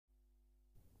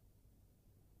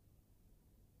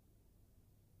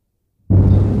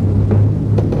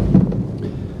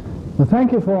Well,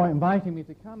 thank you for inviting me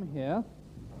to come here.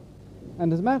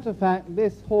 And as a matter of fact,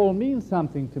 this hall means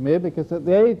something to me because at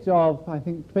the age of, I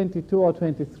think, 22 or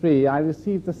 23, I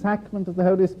received the sacrament of the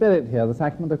Holy Spirit here, the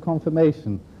sacrament of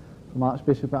confirmation from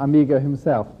Archbishop Amigo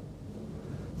himself.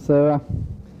 So,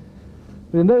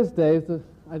 but in those days,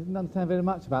 I didn't understand very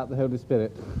much about the Holy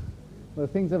Spirit. Well,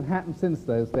 things have happened since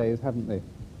those days, haven't they?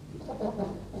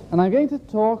 And I'm going to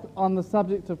talk on the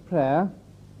subject of prayer.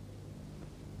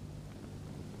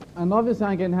 And obviously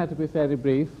I'm going to have to be fairly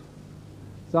brief.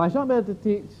 So I shan't be able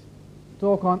to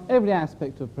talk on every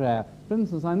aspect of prayer. For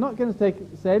instance, I'm not going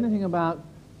to say anything about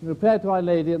prayer to Our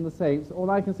Lady and the saints,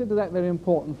 although I consider that very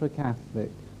important for a Catholic.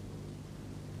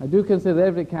 I do consider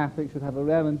every Catholic should have a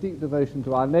real and deep devotion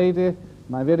to Our Lady,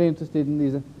 and I'm very interested in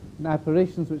these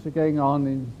apparitions which are going on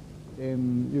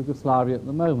in Yugoslavia at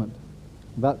the moment.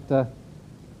 But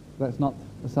that's not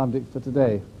the subject for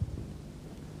today.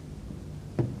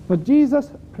 But Jesus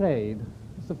prayed.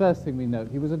 That's the first thing we note.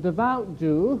 He was a devout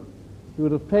Jew. He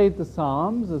would have prayed the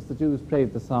Psalms, as the Jews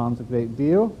prayed the Psalms a great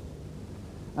deal.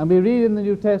 And we read in the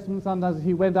New Testament sometimes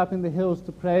he went up in the hills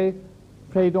to pray,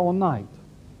 prayed all night.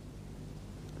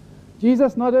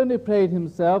 Jesus not only prayed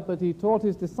himself, but he taught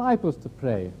his disciples to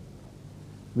pray.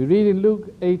 We read in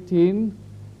Luke 18,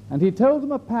 and he told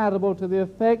them a parable to the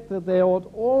effect that they ought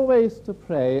always to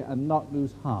pray and not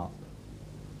lose heart.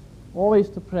 Always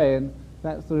to pray, and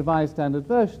that's the Revised Standard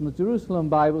Version. The Jerusalem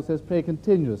Bible says pray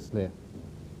continuously.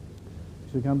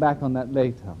 We shall come back on that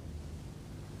later.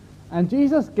 And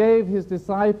Jesus gave his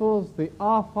disciples the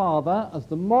Our Father as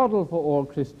the model for all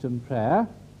Christian prayer.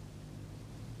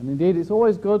 And indeed it's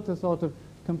always good to sort of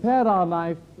compare our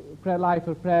life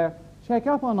of prayer, check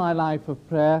up on our life of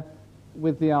prayer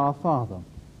with the Our Father.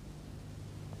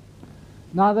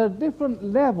 Now there are different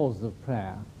levels of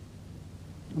prayer.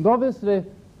 And obviously,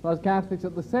 for us Catholics,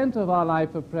 at the center of our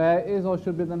life of prayer is or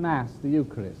should be the Mass, the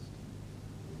Eucharist.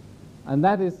 And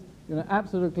that is,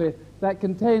 absolutely, that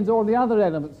contains all the other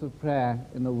elements of prayer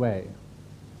in a way.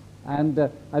 And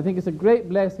I think it's a great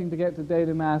blessing to get to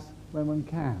daily Mass when one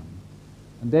can.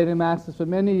 And daily Mass has for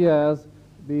many years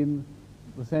been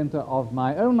the center of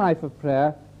my own life of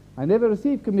prayer. I never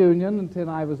received communion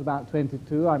until I was about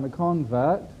 22. I'm a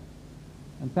convert.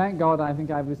 And thank God I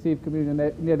think I've received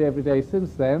communion nearly every day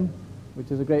since then, which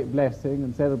is a great blessing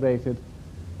and celebrated.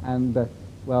 And,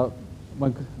 well,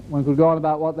 one could go on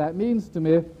about what that means to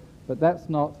me, but that's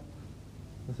not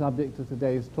the subject of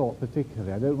today's talk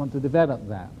particularly. I don't want to develop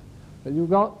that. But you've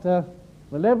got the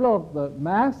level of the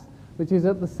Mass, which is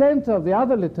at the center of the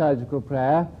other liturgical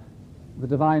prayer, the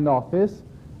Divine Office,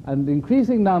 and the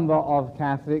increasing number of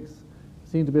Catholics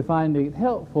seem to be finding it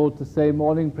helpful to say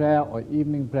morning prayer or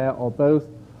evening prayer or both,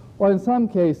 or in some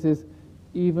cases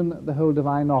even the whole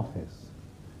Divine Office.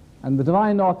 And the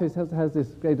Divine Office has this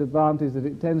great advantage that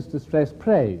it tends to stress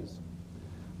praise.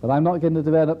 But I'm not going to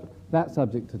develop that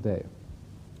subject today.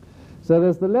 So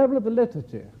there's the level of the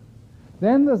liturgy.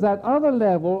 Then there's that other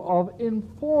level of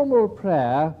informal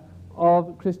prayer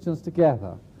of Christians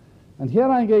together. And here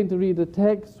I'm going to read a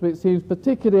text which seems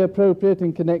particularly appropriate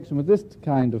in connection with this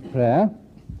kind of prayer.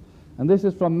 And this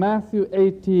is from Matthew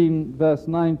 18, verse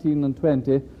 19 and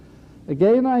 20.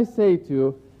 Again I say to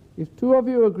you, if two of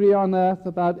you agree on earth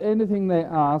about anything they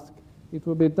ask, it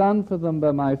will be done for them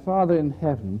by my Father in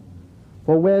heaven.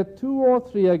 For where two or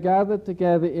three are gathered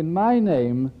together in my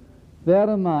name, there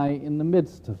am I in the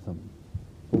midst of them.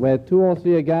 For where two or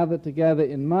three are gathered together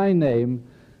in my name,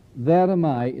 there am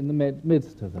I in the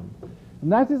midst of them.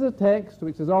 And that is a text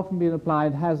which has often been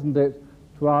applied, hasn't it,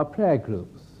 to our prayer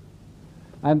groups.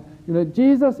 And,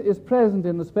 Jesus is present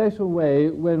in a special way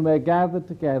when we're gathered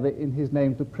together in his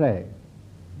name to pray.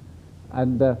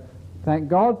 And thank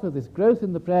God for this growth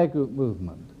in the prayer group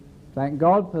movement. Thank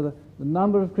God for the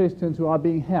number of Christians who are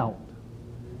being helped.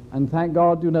 And thank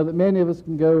God, that many of us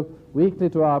can go weekly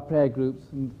to our prayer groups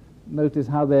and notice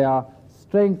how they are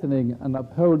strengthening and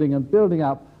upholding and building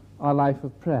up our life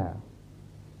of prayer.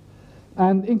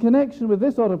 And in connection with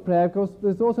this sort of prayer, of course,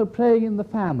 there's also praying in the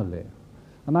family.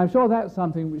 And I'm sure that's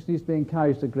something which needs to be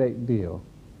encouraged a great deal.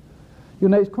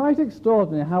 It's quite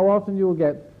extraordinary how often you'll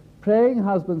get praying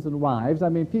husbands and wives,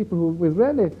 people who with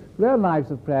real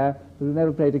lives of prayer, who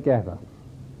never pray together.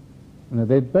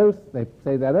 They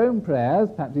say their own prayers,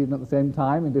 perhaps even at the same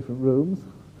time in different rooms,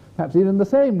 perhaps even in the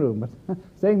same room, but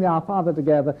saying the Our Father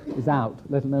together is out,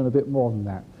 let alone a bit more than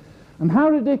that. And how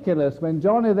ridiculous when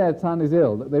Johnny, their son, is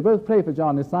ill, that they both pray for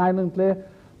Johnny silently,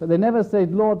 but they never say,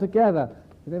 Lord, together.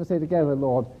 They never say together,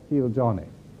 Lord, heal Johnny,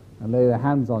 and lay their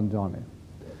hands on Johnny.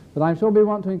 But I'm sure we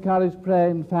want to encourage prayer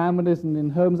in families and in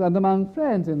homes and among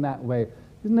friends in that way.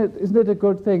 Isn't it a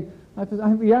good thing? I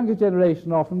think the younger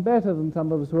generation are often better than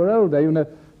some of us who are older. You know,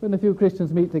 when a few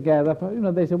Christians meet together, you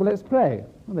know, they say, well, let's pray.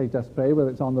 And they just pray, whether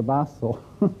it's on the bus or,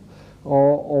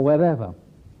 or wherever.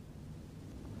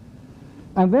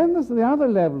 And then there's the other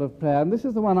level of prayer, and this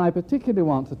is the one I particularly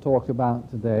want to talk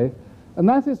about today, and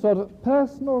that is sort of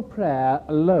personal prayer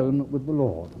alone with the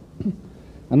Lord.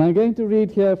 And I'm going to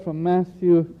read here from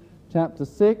Matthew chapter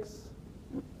 6.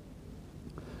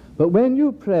 But when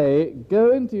you pray,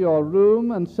 go into your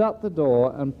room and shut the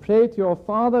door and pray to your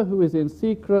Father who is in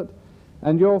secret,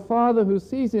 and your Father who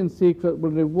sees in secret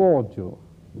will reward you.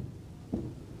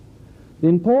 The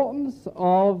importance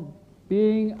of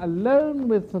being alone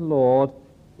with the Lord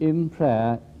in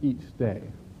prayer each day.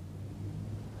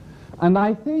 And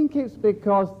I think it's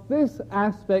because this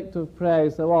aspect of prayer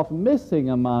is so often missing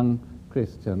among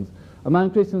Christians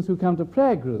who come to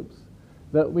prayer groups,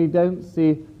 that we don't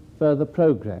see further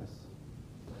progress.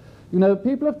 You know,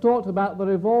 people have talked about the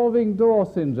revolving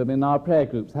door syndrome in our prayer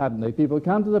groups, haven't they? People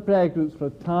come to the prayer groups for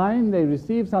a time, they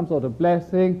receive some sort of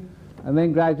blessing, and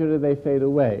then gradually they fade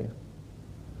away.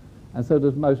 And so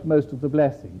does most of the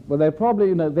blessing. Well, they probably,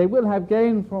 you know, they will have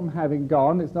gain from having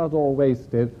gone, it's not all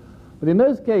wasted, but in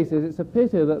most cases it's a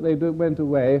pity that they went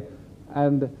away,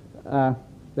 and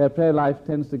their prayer life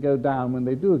tends to go down when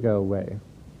they do go away.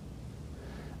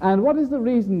 And what is the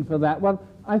reason for that? Well,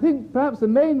 I think perhaps the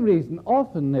main reason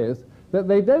often is that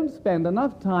they don't spend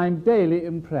enough time daily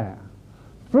in prayer.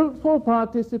 Fruitful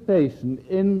participation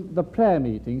in the prayer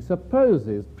meeting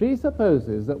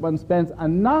presupposes that one spends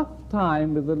enough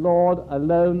time with the Lord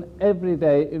alone every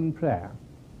day in prayer.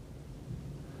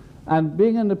 And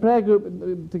being in the prayer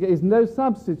group is no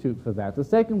substitute for that. The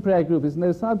second prayer group is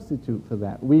no substitute for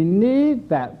that. We need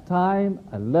that time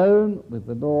alone with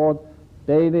the Lord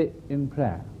daily in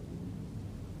prayer.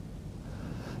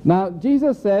 Now,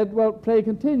 Jesus said, well, pray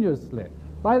continuously.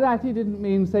 By that he didn't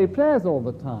mean say prayers all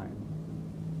the time.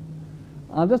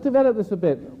 I'll just develop this a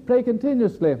bit. Pray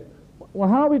continuously. Well,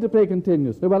 how are we to pray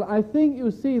continuously? Well, I think you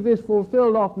see this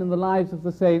fulfilled often in the lives of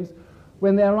the saints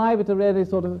when they arrive at a really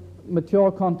sort of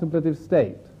mature contemplative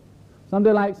state.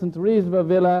 Somebody like St. Teresa of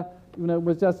Avila, you know,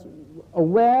 was just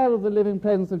aware of the living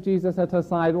presence of Jesus at her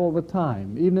side all the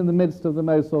time, even in the midst of the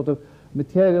most sort of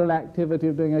material activity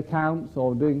of doing accounts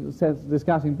or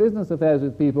discussing business affairs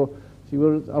with people. She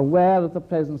was aware of the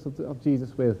presence of Jesus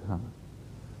with her.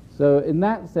 So in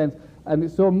that sense, and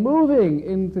it's so moving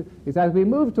into, it's as we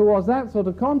move towards that sort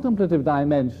of contemplative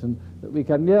dimension that we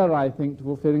come nearer, I think, to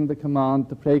fulfilling the command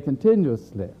to pray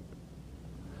continuously.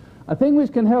 A thing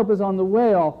which can help us on the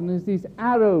way often is these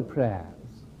arrow prayers.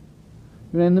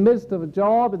 You know, in the midst of a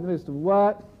job, in the midst of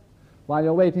work, while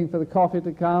you're waiting for the coffee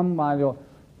to come, while you're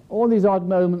all these odd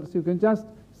moments, you can just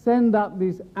send up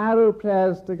these arrow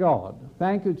prayers to God.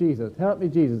 Thank you, Jesus. Help me,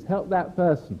 Jesus. Help that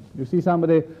person. You see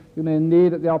somebody, you know, in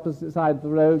need at the opposite side of the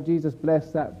road, Jesus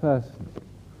bless that person.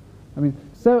 I mean,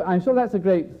 so I'm sure that's a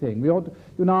great thing. We ought to,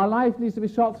 you know, our life needs to be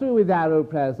shot through with arrow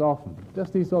prayers often.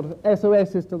 Just these sort of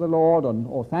SOSs to the Lord,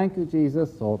 or thank you,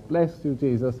 Jesus, or bless you,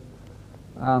 Jesus.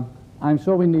 I'm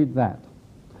sure we need that.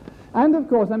 And of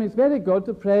course, I mean, it's very good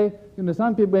to pray. You know,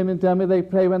 some people, women tell me they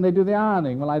pray when they do the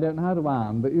ironing. Well, I don't know how to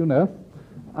iron, but you know,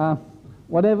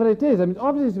 whatever it is. I mean,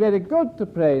 obviously it's very good to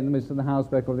pray in the midst of the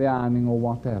housework or the ironing or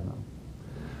whatever.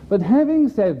 But having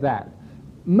said that,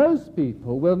 most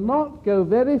people will not go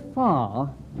very far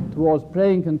towards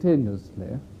praying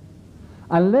continuously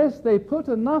unless they put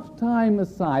enough time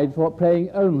aside for praying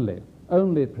only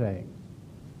praying.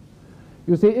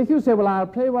 You see, if you say, well, I'll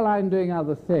pray while I'm doing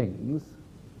other things,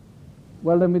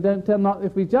 well, then we don't tend not,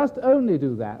 if we just only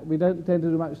do that, we don't tend to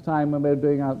do much time when we're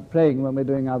praying when we're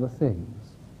doing other things.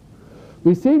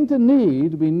 We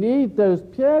need those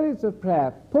periods of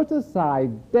prayer put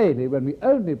aside daily when we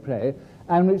only pray,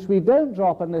 and which we don't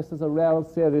drop unless there's a real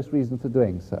serious reason for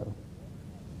doing so.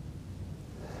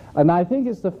 And I think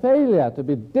it's the failure to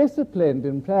be disciplined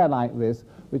in prayer like this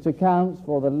which accounts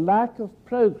for the lack of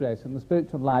progress in the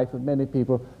spiritual life of many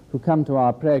people who come to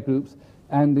our prayer groups,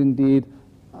 and indeed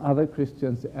other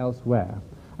Christians elsewhere.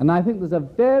 And I think there's a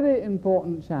very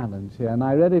important challenge here, and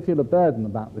I really feel a burden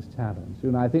about this challenge.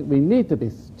 You know, I think we need to be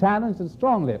challenged and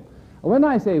strongly. And when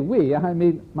I say we, I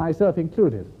mean myself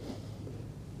included.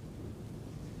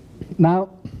 Now,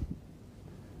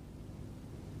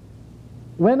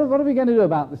 what are we going to do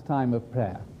about this time of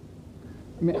prayer?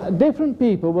 I mean, different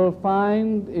people will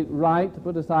find it right to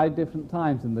put aside different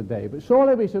times in the day, but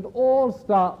surely we should all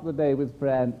start the day with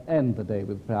prayer and end the day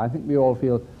with prayer. I think we all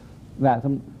feel that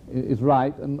is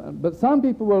right. But some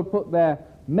people will put their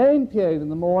main period in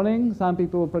the morning, some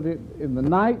people will put it in the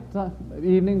night,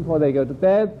 evening before they go to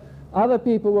bed. Other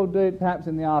people will do it perhaps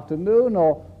in the afternoon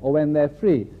or when they're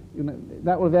free.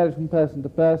 that will vary from person to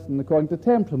person according to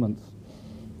temperaments.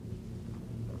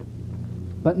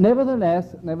 But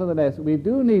nevertheless, we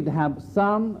do need to have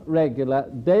some regular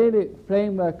daily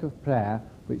framework of prayer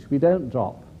which we don't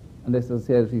drop unless there's a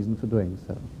serious reason for doing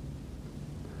so.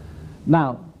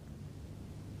 Now,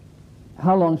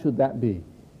 how long should that be?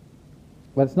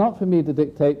 Well, it's not for me to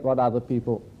dictate what other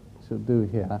people should do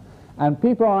here. And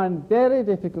people are in very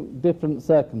different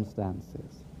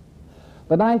circumstances.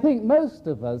 But I think most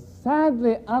of us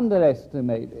sadly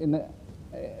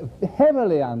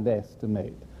heavily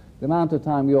underestimate the amount of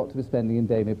time we ought to be spending in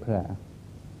daily prayer.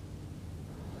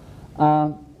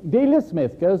 Delia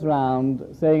Smith goes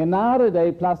around saying an hour a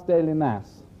day plus daily mass.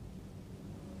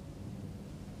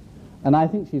 And I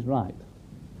think she's right.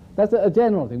 That's a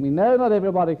general thing. We know not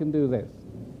everybody can do this.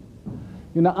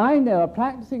 I know a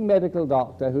practicing medical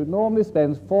doctor who normally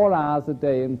spends 4 hours a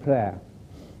day in prayer.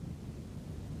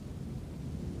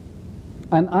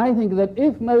 And I think that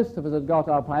if most of us had got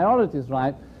our priorities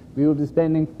right, we would be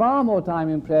spending far more time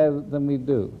in prayer than we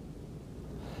do.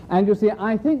 And you see,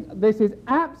 I think this is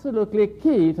absolutely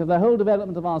key to the whole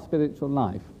development of our spiritual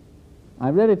life. I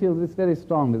really feel this very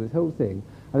strongly, this whole thing.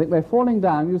 I think we're falling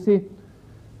down. You see,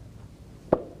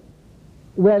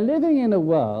 we're living in a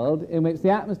world in which the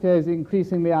atmosphere is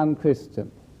increasingly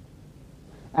un-Christian.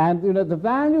 And, the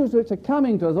values which are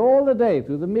coming to us all the day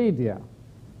through the media,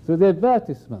 through the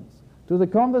advertisements, through the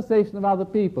conversation of other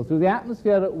people, through the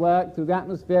atmosphere at work, through the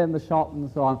atmosphere in the shop and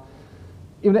so on,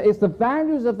 it's the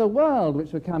values of the world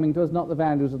which are coming to us, not the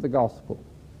values of the gospel.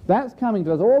 That's coming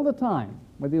to us all the time,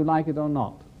 whether you like it or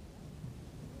not.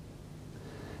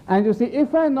 And you see,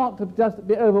 if we're not to just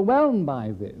be overwhelmed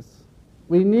by this,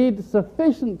 we need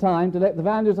sufficient time to let the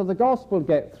values of the gospel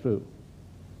get through.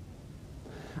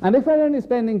 And if we're only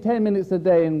spending 10 minutes a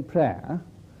day in prayer,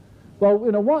 well,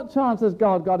 what chance has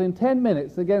God got in 10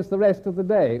 minutes against the rest of the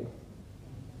day?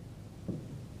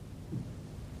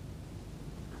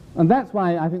 And that's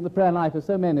why I think the prayer life of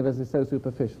so many of us is so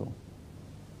superficial.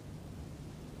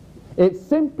 It's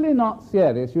simply not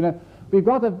serious. We've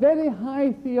got a very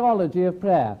high theology of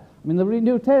prayer. The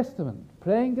New Testament,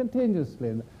 praying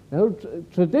continuously, the whole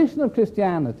tradition of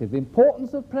Christianity, the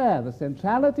importance of prayer, the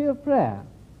centrality of prayer.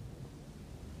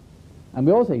 And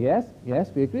we all say, yes,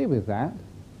 we agree with that.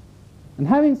 And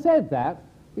having said that,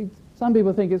 some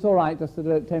people think it's all right just to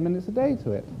devote 10 minutes a day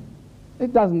to it.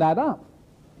 It doesn't add up.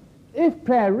 If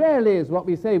prayer really is what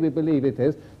we say we believe it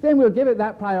is, then we'll give it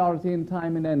that priority in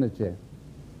time and energy.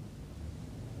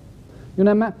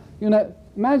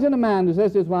 Imagine a man who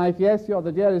says to his wife, yes, you're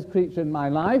the dearest creature in my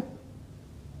life,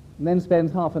 and then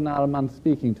spends half an hour a month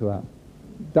speaking to her.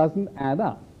 Doesn't add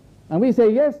up. And we say,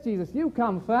 yes, Jesus, you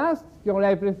come first, you're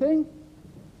everything,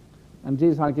 and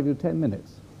Jesus, I'll give you 10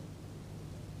 minutes.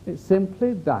 It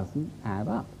simply doesn't add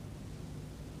up.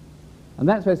 And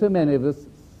that's where so many of us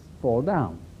fall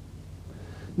down.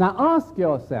 Now ask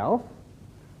yourself,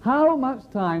 how much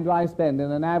time do I spend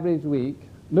in an average week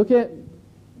looking at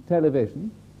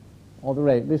television, or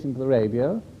listening to the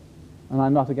radio, and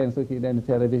I'm not against looking at any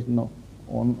television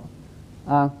or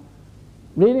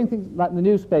reading things like the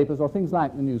newspapers or things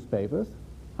like the newspapers.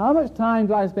 How much time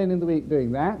do I spend in the week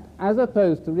doing that, as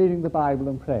opposed to reading the Bible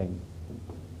and praying?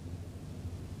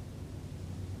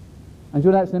 And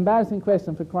that's an embarrassing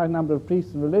question for quite a number of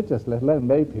priests and religious, let alone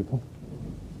lay people.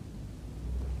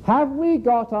 Have we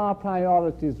got our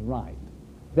priorities right?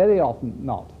 Very often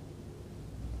not.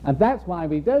 And that's why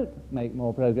we don't make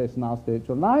more progress in our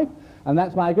spiritual life, and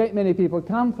that's why a great many people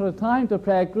come for a time to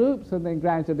prayer groups and then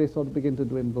gradually sort of begin to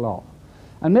dwindle off.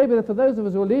 And maybe for those of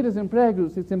us who are leaders in prayer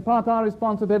groups, it's in part our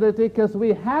responsibility because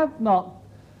we have not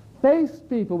faced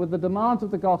people with the demands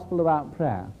of the gospel about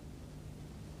prayer.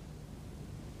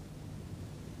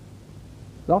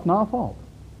 It's often our fault.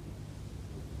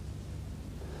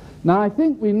 Now, I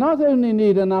think we not only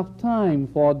need enough time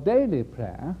for daily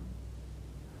prayer,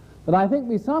 but I think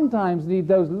we sometimes need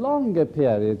those longer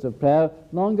periods of prayer,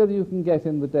 longer than you can get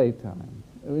in the daytime,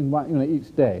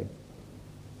 each day.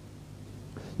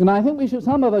 I think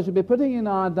some of us should be putting in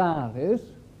our diaries,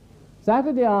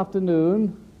 Saturday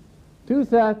afternoon,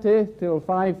 2:30 till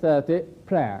 5:30,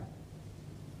 prayer.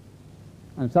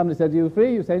 And if somebody said, "Are you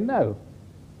free?" you say, "No."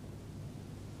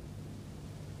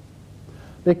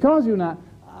 Because,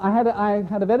 I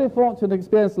had a very fortunate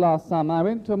experience last summer. I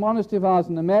went to a monastery of ours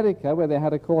in America where they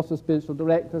had a course of spiritual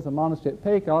directors, a monastery at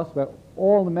Pecos, where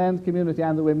all the men's community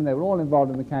and the women, they were all involved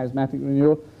in the charismatic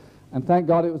renewal, and thank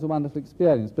God it was a wonderful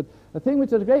experience. But the thing which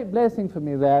was a great blessing for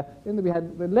me there, we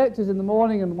had lectures in the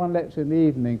morning and one lecture in the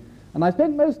evening, and I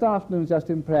spent most afternoons just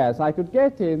in prayer, so I could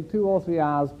get in 2 or 3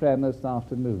 hours prayer most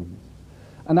afternoons.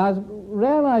 And I was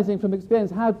realizing from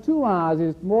experience how 2 hours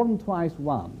is more than twice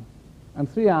 1, and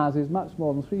 3 hours is much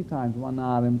more than 3 times 1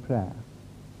 hour in prayer.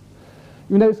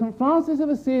 You know, St. Francis of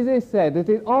Assisi said that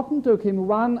it often took him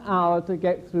 1 hour to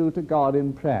get through to God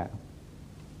in prayer.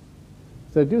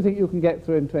 So do you think you can get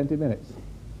through in 20 minutes?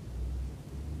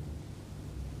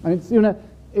 And it's, you know,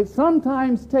 it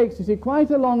sometimes takes, you see,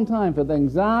 quite a long time for the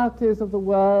anxieties of the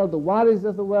world, the worries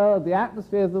of the world, the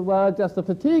atmosphere of the world, just the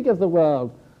fatigue of the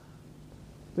world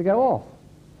to go off.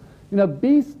 You know,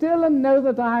 be still and know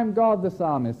that I am God, the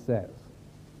psalmist says.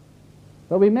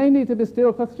 But we may need to be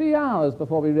still for 3 hours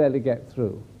before we really get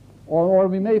through. Or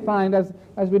we may find as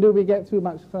we do, we get through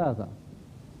much further.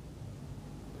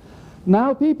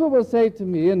 Now, people will say to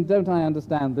me, and don't I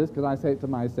understand this because I say it to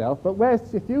myself, but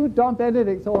Wes, if you, Don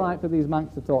Benedict's all right for these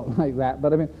monks to talk like that,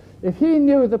 but I mean, if he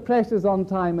knew the pressures on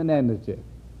time and energy,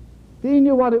 if he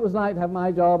knew what it was like to have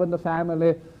my job and the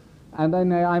family, and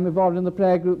then I'm involved in the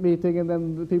prayer group meeting, and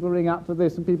then the people ring up for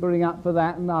this and people ring up for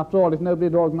that, and after all, if nobody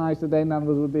had organised today, none of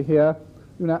us would be here.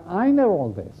 You know, I know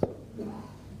all this.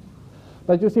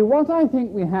 But you see, what I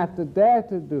think we have to dare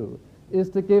to do is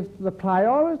to give the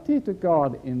priority to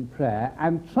God in prayer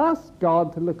and trust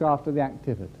God to look after the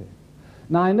activity.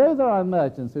 Now, I know there are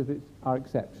emergencies which are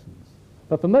exceptions,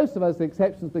 but for most of us, the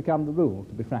exceptions become the rule,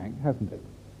 to be frank, hasn't it?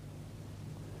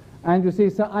 And you see,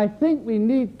 so I think we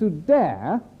need to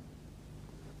dare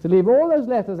to leave all those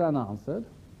letters unanswered,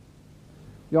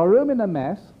 your room in a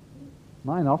mess,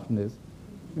 mine often is,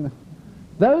 you know,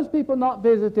 those people not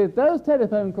visited, those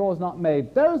telephone calls not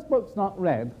made, those books not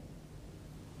read,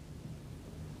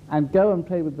 and go and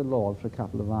pray with the Lord for a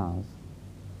couple of hours.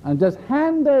 And just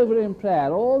hand over in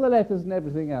prayer all the letters and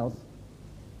everything else,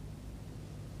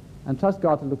 and trust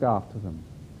God to look after them.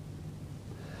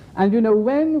 And you know,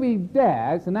 when we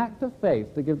dare, it's an act of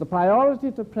faith to give the priority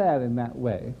to prayer in that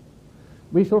way,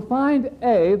 we shall find,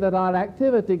 A, that our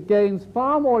activity gains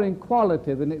far more in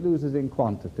quality than it loses in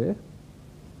quantity.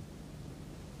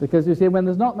 Because you see, when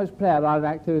there's not much prayer, our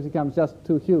activity becomes just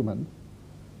too human.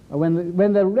 And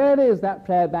when there really is that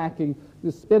prayer backing,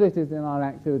 the Spirit is in our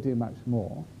activity much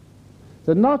more.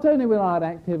 So not only will our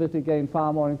activity gain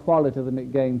far more in quality than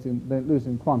it loses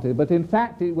in quantity, but in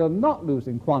fact it will not lose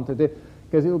in quantity,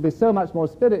 because it will be so much more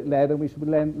Spirit-led, and we should be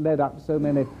led up so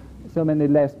many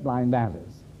less blind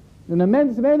alleys. You know,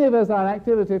 many of us, our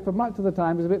activity for much of the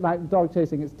time is a bit like a dog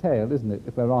chasing its tail, isn't it,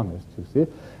 if we're honest, you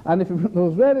see. And if there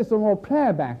was really some more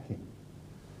prayer backing,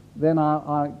 then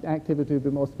our activity would be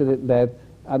more Spirit-led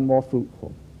and more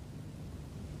fruitful.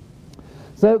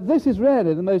 So this is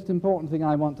really the most important thing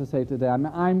I want to say today.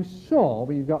 I'm sure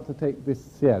we've got to take this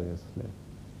seriously,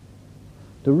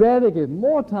 to really give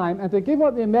more time, and to give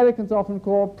what the Americans often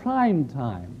call prime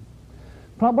time.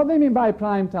 What they mean by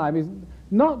prime time is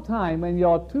not time when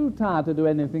you're too tired to do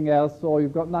anything else, or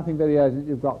you've got nothing very urgent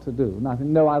you've got to do,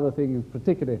 no other thing is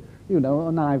particularly, you know,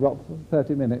 now I've got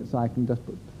 30 minutes, so I can just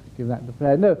give that to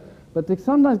prayer. No, but to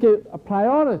sometimes give a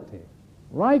priority.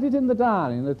 Write it in the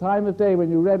diary in the time of day when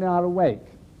you really are awake,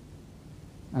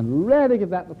 and really give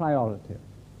that the priority.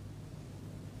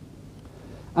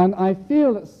 And I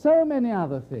feel that so many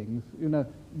other things, you know,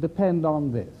 depend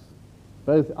on this,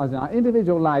 both as in our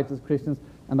individual lives as Christians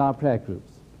and our prayer groups.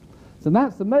 So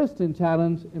that's the most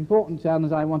important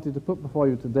challenge I wanted to put before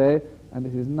you today, and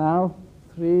it is now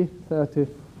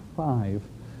 3:35,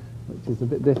 which is a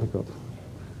bit difficult.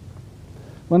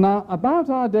 Well, now, about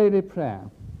our daily prayer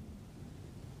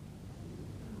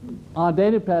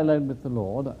alone with the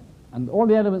Lord, and all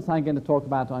the elements I'm going to talk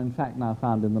about are in fact now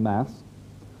found in the Mass.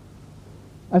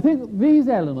 I think these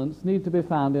elements need to be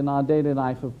found in our daily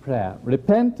life of prayer: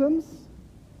 repentance,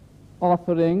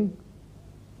 offering,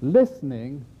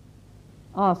 listening,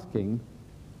 asking,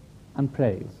 and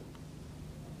praise.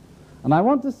 And I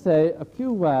want to say a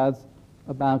few words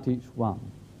about each one.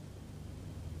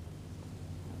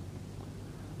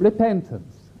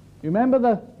 Repentance. You remember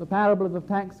the parable of the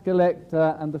tax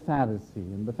collector and the Pharisee.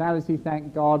 And the Pharisee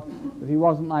thanked God that he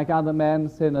wasn't like other men,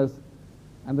 sinners,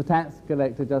 and the tax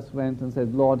collector just went and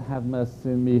said, "Lord, have mercy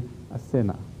on me, a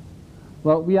sinner."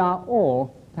 Well, we are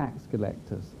all tax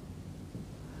collectors.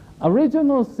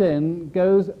 Original sin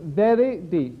goes very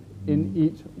deep in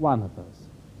each one of us.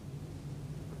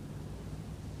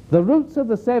 The roots of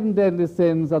the 7 deadly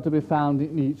sins are to be found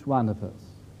in each one of us.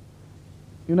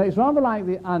 You know, it's rather like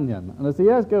the onion, and as the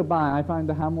years go by, I find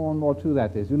how more and more true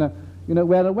that is. You know,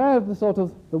 we're aware of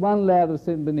the one layer of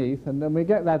sin beneath, and then we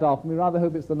get that off, and we rather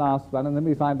hope it's the last one, and then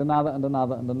we find another, and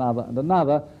another, and another, and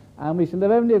another, and we shall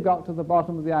have only got to the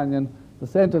bottom of the onion, the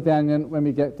center of the onion, when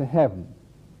we get to heaven.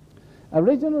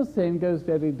 Original sin goes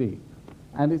very deep,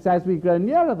 and it's as we grow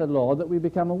nearer the Lord that we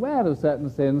become aware of certain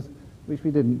sins which we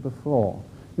didn't before.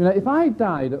 You know, if I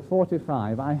died at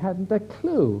 45, I hadn't a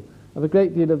clue of a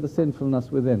great deal of the sinfulness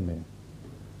within me.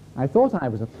 I thought I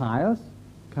was a pious,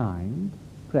 kind,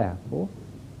 prayerful,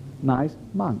 nice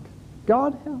monk.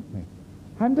 God help me.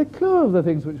 I hadn't a clue of the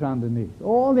things which were underneath.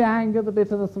 All the anger, the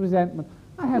bitterness, the resentment.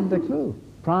 I hadn't a clue.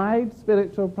 Pride,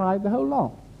 spiritual pride, the whole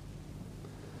lot.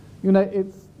 You know,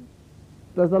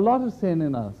 there's a lot of sin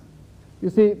in us. You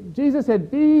see, Jesus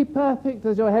said, be perfect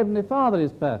as your heavenly Father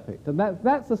is perfect. And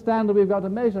that's the standard we've got to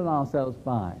measure ourselves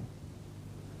by.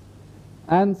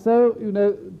 And so, you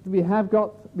know, we've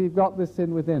got this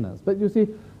sin within us. But you see,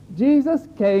 Jesus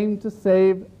came to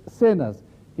save sinners.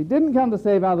 He didn't come to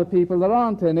save other people. There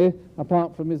aren't any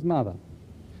apart from his mother.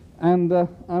 And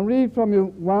I'll read from you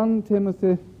 1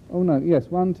 Timothy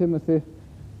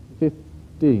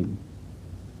 15.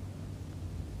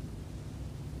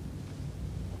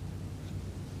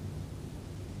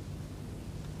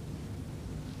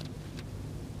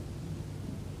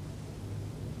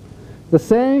 The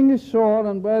saying is sure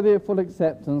and worthy of full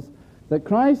acceptance, that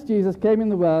Christ Jesus came in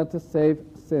the world to save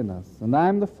sinners. And I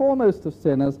am the foremost of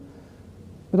sinners,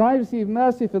 but I receive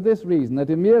mercy for this reason, that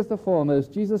in me as the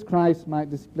foremost, Jesus Christ might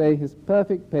display his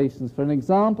perfect patience for an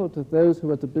example to those who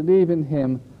are to believe in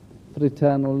him for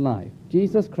eternal life.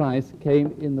 Jesus Christ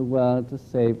came in the world to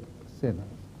save sinners.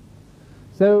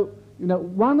 So, you know,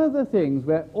 one of the things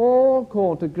we're all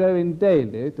called to grow in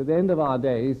daily, to the end of our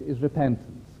days, is repentance.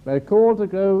 We're called to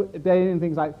grow daily in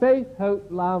things like faith, hope,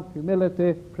 love,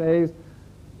 humility, praise,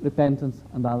 repentance,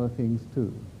 and other things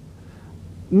too.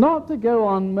 Not to go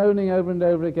on moaning over and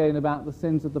over again about the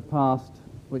sins of the past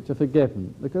which are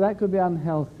forgiven, because that could be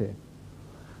unhealthy.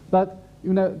 But,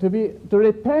 you know, to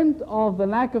repent of the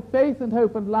lack of faith and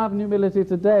hope and love and humility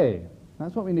today.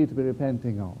 That's what we need to be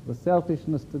repenting of, the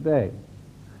selfishness today,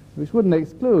 which wouldn't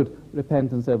exclude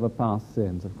repentance over past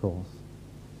sins, of course.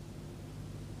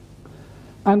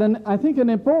 And I think an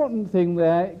important thing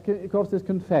there, of course, is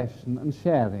confession and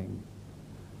sharing.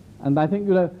 And I think,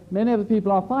 you know, many of the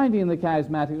people are finding in the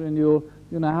charismatic renewal,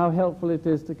 you know, how helpful it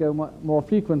is to go more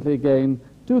frequently again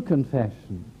to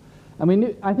confession. I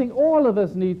mean, I think all of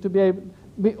us need to be able,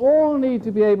 we all need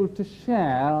to be able to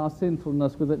share our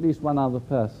sinfulness with at least one other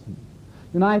person.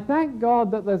 You know, I thank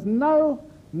God that there's no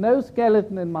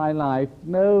skeleton in my life,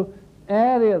 no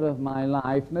area of my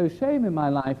life, no shame in my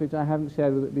life which I haven't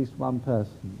shared with at least one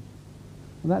person.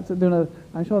 And that's, you know,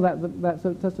 I'm sure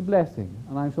that's a blessing,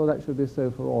 and I'm sure that should be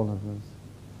so for all of us.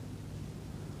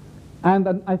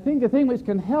 And I think a thing which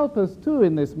can help us too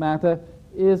in this matter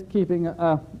is keeping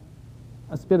a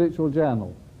spiritual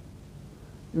journal.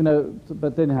 You know,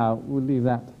 but anyhow, we'll leave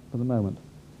that for the moment.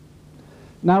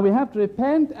 Now we have to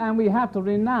repent and we have to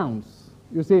renounce.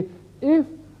 You see, if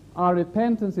our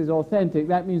repentance is authentic,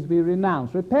 that means we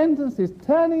renounce. Repentance is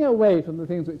turning away from the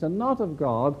things which are not of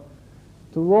God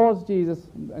towards Jesus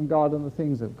and God and the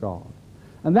things of God.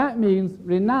 And that means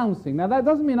renouncing. Now that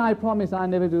doesn't mean I promise I'll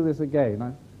never do this again.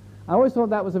 I always thought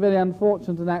that was a very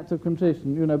unfortunate act of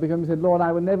contrition, you know, because we said, Lord,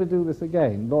 I will never do this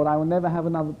again. Lord, I will never have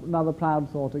another proud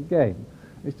thought again.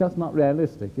 It's just not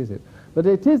realistic, is it? But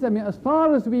it is, I mean, as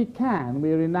far as we can,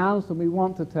 we renounce and we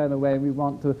want to turn away and we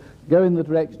want to go in the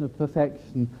direction of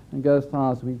perfection and go as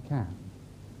far as we can.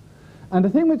 And the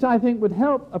thing which I think would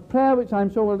help, a prayer which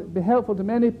I'm sure will be helpful to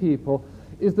many people,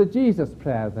 is the Jesus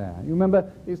prayer there. You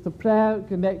remember, it's the prayer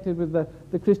connected with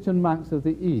the Christian monks of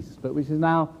the East, but which is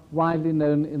now widely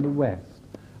known in the West.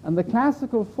 And the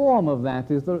classical form of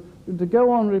that is to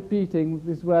go on repeating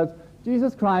these words,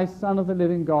 Jesus Christ, Son of the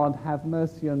living God, have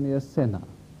mercy on me, a sinner.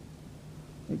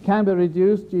 It can be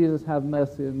reduced, Jesus, have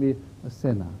mercy on me, a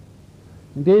sinner.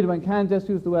 Indeed, one can just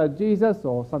use the word Jesus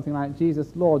or something like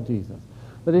Jesus, Lord Jesus.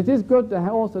 But it is good to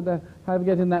also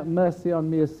get in that mercy on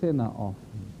me, a sinner often.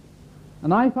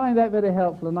 And I find that very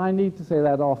helpful, and I need to say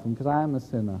that often because I am a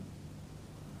sinner.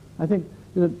 I think,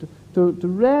 you know, to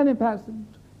rarely, perhaps,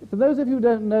 for those of you who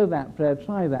don't know that prayer,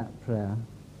 try that prayer.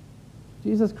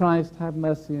 Jesus Christ, have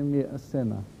mercy on me, a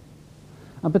sinner.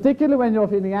 And particularly when you're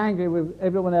feeling angry with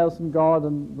everyone else and God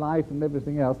and life and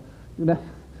everything else, you know,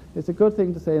 it's a good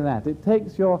thing to say that. It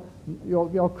takes your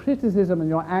criticism and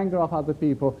your anger off other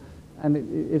people, and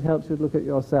it helps you to look at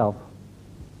yourself.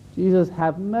 Jesus,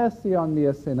 have mercy on me,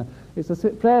 a sinner. It's a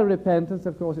prayer of repentance.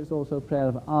 Of course, it's also a prayer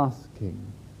of asking.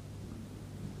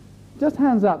 Just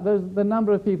hands up, the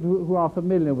number of people who are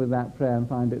familiar with that prayer and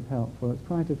find it helpful. It's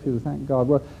quite a few, thank God.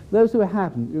 Well, those who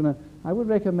haven't, you know, I would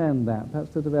recommend that,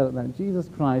 perhaps to develop that. Jesus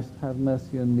Christ, have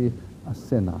mercy on me, a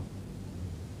sinner.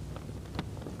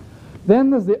 Then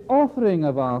there's the offering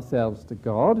of ourselves to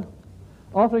God,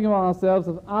 offering of ourselves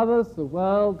of others, the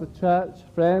world, the church,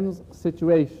 friends,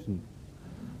 situation.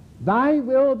 Thy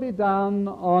will be done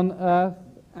on earth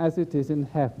as it is in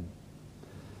heaven.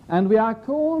 And we are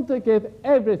called to give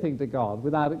everything to God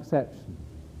without exception.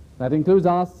 That includes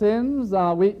our sins,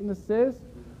 our weaknesses,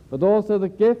 but also the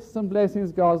gifts and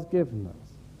blessings God's given us.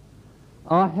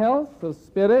 Our health of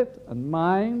spirit and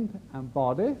mind and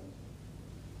body,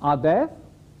 our death,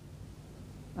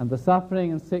 and the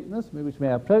suffering and sickness which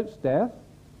may approach death.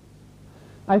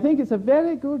 I think it's a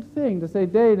very good thing to say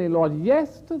daily, Lord,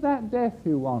 yes to that death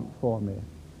you want for me,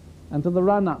 and to the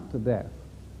run-up to death.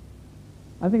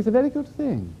 I think it's a very good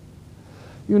thing.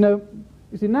 You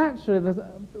see, naturally,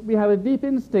 we have a deep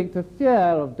instinct of fear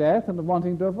of death and of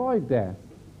wanting to avoid death.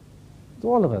 It's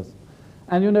all of us.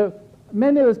 And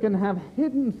many of us can have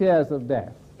hidden fears of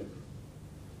death.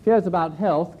 Fears about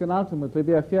health can ultimately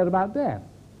be a fear about death.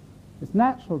 It's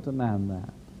natural to man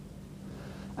that.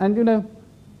 And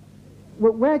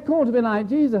we're called to be like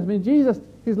Jesus. I mean, Jesus,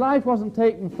 his life wasn't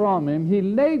taken from him. He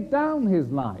laid down his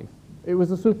life. It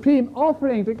was a supreme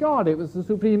offering to God. It was the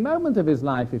supreme moment of his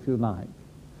life, if you like.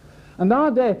 And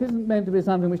our death isn't meant to be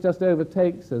something which just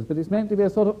overtakes us, but it's meant to be a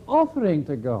sort of offering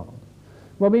to God.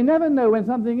 Well, we never know when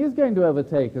something is going to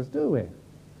overtake us, do we?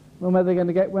 When we're going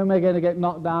to get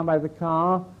knocked down by the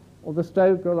car, or the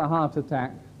stroke, or the heart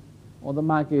attack, or the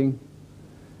mugging.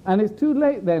 And it's too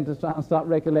late then to start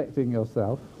recollecting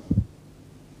yourself.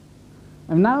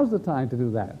 And now's the time to do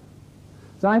that.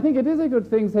 So I think it is a good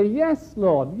thing to say, yes,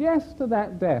 Lord, yes to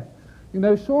that death.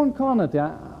 Sean Connerty,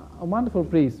 a wonderful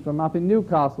priest from up in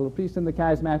Newcastle, a priest in the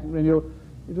Charismatic Renewal,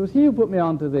 it was he who put me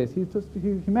onto this. He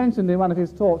mentioned in one of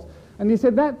his talks, and he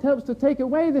said that helps to take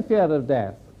away the fear of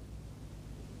death.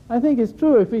 I think it's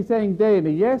true if we're saying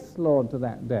daily, yes, Lord, to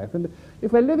that death. And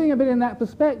if we're living a bit in that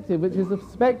perspective, which is the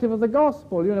perspective of the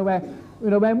gospel,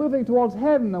 we're moving towards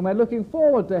heaven and we're looking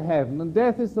forward to heaven, and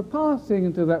death is the passing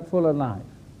into that fuller life.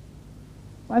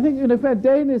 I think if we're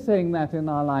daily saying that in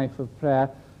our life of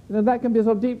prayer, that can be a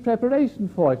sort of deep preparation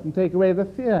for it and take away the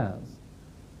fears.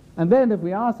 And then if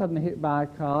we are suddenly hit by a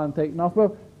car and taken off,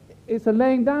 well, it's a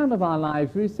laying down of our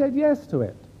lives. We said yes to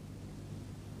it.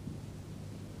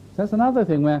 So that's another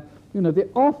thing where, the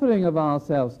offering of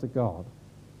ourselves to God.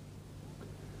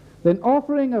 Then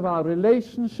offering of our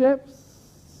relationships,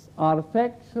 our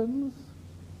affections,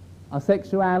 our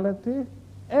sexuality,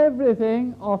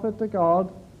 everything offered to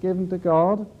God, given to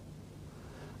God.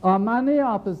 Our money,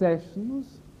 our possessions.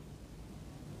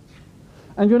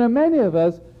 And many of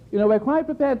us, we're quite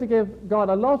prepared to give God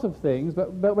a lot of things,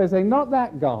 but we're saying, not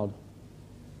that, God.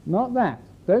 Not that.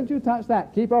 Don't you touch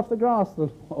that. Keep off the grass, the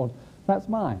Lord. That's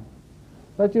mine.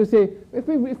 But you see, if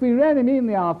we really mean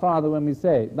the Our Father when we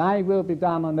say, thy will be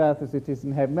done on earth as it is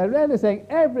in heaven, we're really saying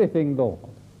everything, Lord.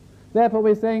 Therefore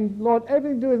we're saying, Lord,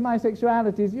 everything to do with my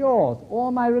sexuality is yours.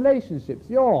 All my relationships,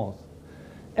 yours.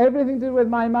 Everything to do with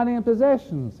my money and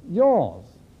possessions, yours.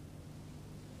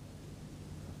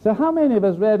 So how many of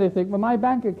us really think, well, my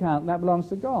bank account, that belongs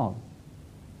to God.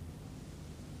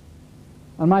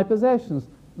 And my possessions,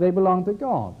 they belong to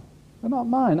God. They're not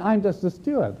mine. I'm just a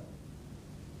steward.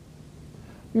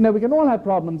 We can all have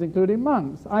problems, including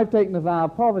monks. I've taken a vow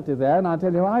of poverty there, and I'll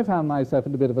tell you, I found myself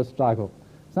in a bit of a struggle.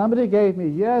 Somebody gave me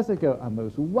years ago a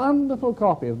most wonderful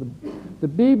copy of the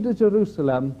Bible de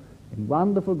Jerusalem in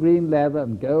wonderful green leather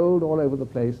and gold all over the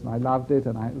place, and I loved it,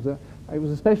 and it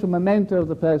was a special memento of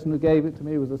the person who gave it to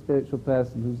me. It was a spiritual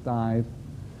person who's died.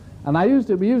 And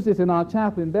we used it in our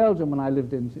chapel in Belgium when I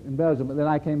lived in Belgium, but then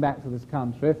I came back to this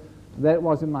country. There it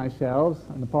was in my shelves,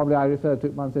 and probably I referred to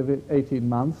it once every 18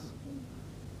 months.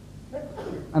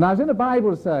 And I was in a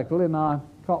Bible circle in our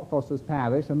Cockfosters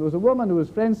parish, and there was a woman who was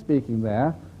French speaking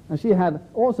there, and she had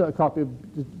also a copy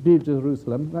of the Bible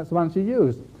Jerusalem. That's the one she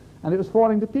used. And it was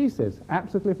falling to pieces,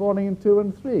 absolutely falling in 2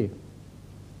 and 3.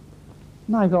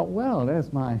 And I thought, well,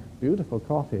 there's my beautiful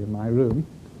copy in my room,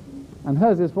 and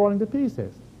hers is falling to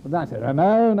pieces. But I said,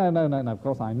 no, of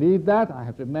course I need that. I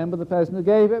have to remember the person who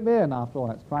gave it me, and after all,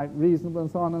 that's quite reasonable, and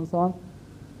so on and so on.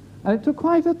 And it took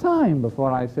quite a time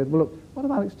before I said, well, look, what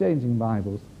about exchanging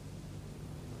Bibles?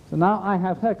 So now I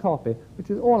have her copy, which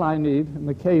is all I need in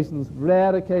occasions,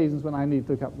 rare occasions when I need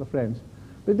to look up the French.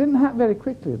 But it didn't happen very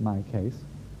quickly in my case.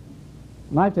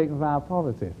 And I've taken a vow of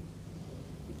poverty.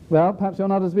 Well, perhaps you're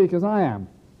not as weak as I am.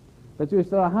 But if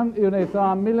there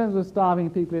are millions of starving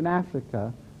people in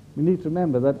Africa, we need to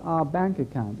remember that our bank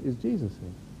account is Jesus'.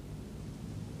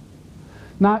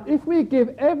 Now, if we give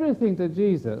everything to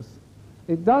Jesus,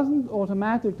 it doesn't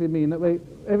automatically mean that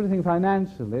everything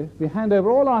financially, we hand over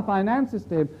all our finances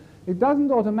to him, it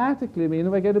doesn't automatically mean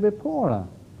that we're going to be poorer.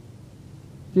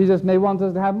 Jesus may want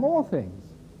us to have more things.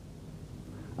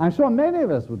 I'm sure many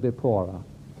of us would be poorer.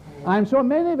 I'm sure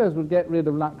many of us would get rid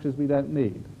of luxuries we don't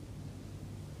need.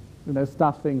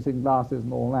 stuff things in glasses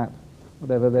and all that,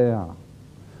 whatever they are.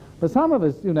 But some of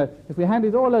us, if we hand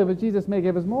it all over, Jesus may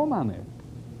give us more money.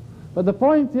 But the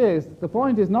point is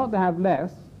not to have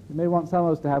less. You may want some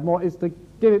of us to have more. It's to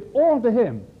give it all to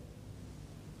him.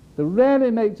 To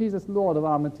really make Jesus Lord of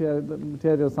the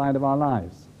material side of our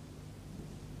lives.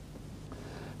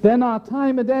 Then our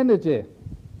time and energy.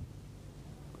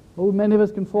 Oh, many of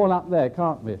us can fall up there,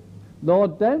 can't we?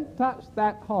 Lord, don't touch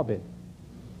that hobby.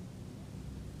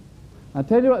 I'll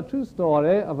tell you a true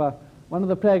story of one of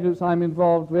the prayer groups I'm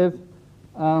involved with.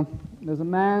 There's a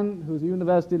man who's a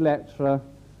university lecturer,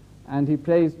 and he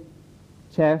plays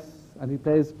chess, for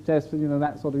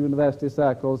that sort of university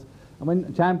circles, and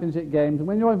when championship games, and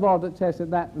when you're involved at chess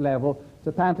at that level, it's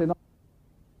apparently not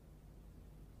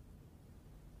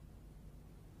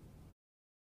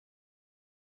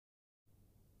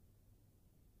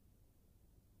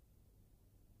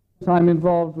I'm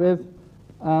involved with.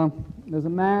 There's a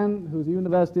man who's a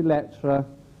university lecturer,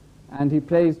 and he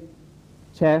plays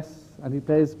chess, for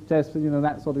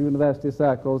that sort of university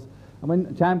circles, and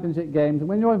when championship games, and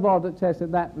when you're involved at chess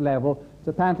at that level, it's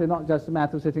apparently not just a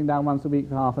matter of sitting down once a week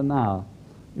for half an hour.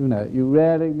 You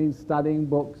really need studying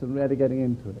books and really getting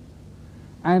into it.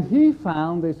 And he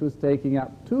found this was taking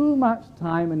up too much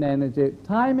time and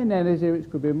energy which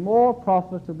could be more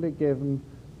profitably given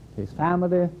to his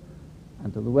family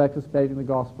and to the work of spreading the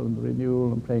gospel and the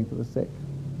renewal and praying for the sick.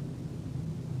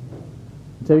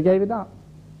 And so he gave it up.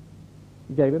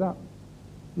 He gave it up.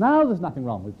 Now there's nothing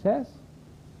wrong with chess.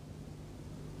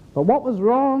 But what was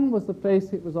wrong was the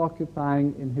place it was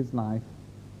occupying in his life,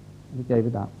 and he gave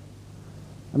it up.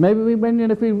 And maybe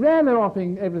if we really are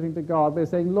offering everything to God, we're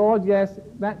saying, Lord, yes,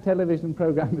 that television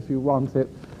program if you want it,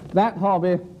 that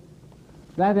hobby,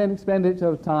 that expenditure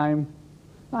of time.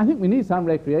 I think we need some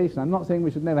recreation. I'm not saying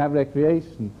we should never have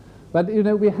recreation. But,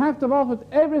 we have to have offered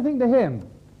everything to him.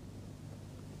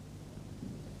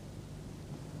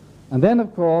 And then,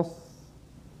 of course,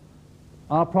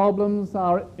 our problems,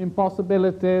 our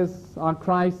impossibilities, our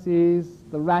crises,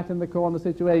 the rat in the corner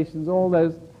situations, all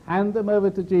those, hand them over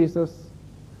to Jesus.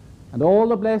 And all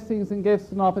the blessings and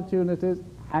gifts and opportunities,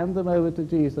 hand them over to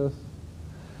Jesus.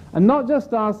 And not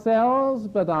just ourselves,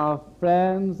 but our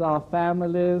friends, our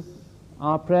families,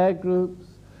 our prayer groups.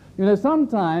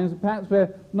 Sometimes perhaps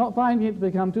we're not finding it to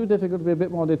become too difficult to be a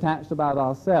bit more detached about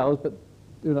ourselves, but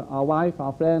our wife,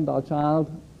 our friend, our child,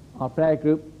 our prayer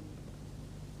group,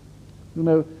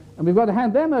 and we've got to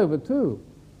hand them over too.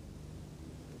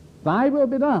 Thy will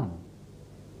be done.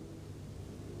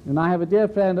 And I have a dear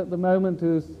friend at the moment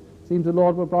who seems the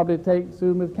Lord will probably take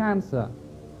soon with cancer.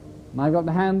 And I've got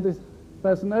to hand this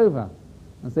person over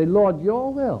and say, Lord,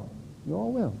 your will.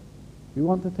 If you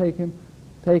want to take him,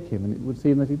 take him. And it would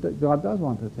seem that God does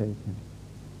want to take him.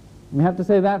 And we have to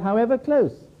say that however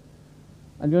close.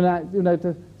 And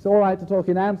it's all right to talk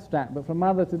in abstract, but for a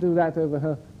mother to do that for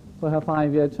her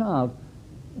 5-year child,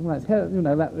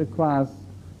 that requires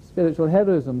spiritual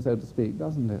heroism, so to speak,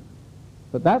 doesn't it?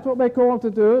 But that's what we're called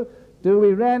to do. Do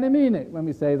we really mean it when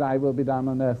we say, thy will be done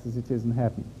on earth as it is in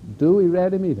heaven? Do we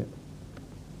really mean it?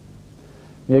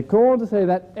 We're called to say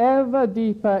that ever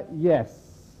deeper yes.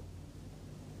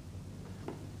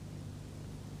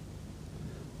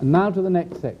 And now to the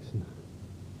next section.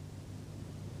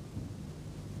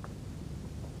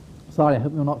 Sorry, I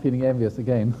hope you're not feeling envious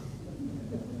again.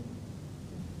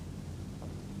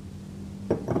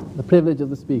 The privilege of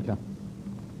the speaker.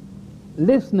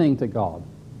 Listening to God.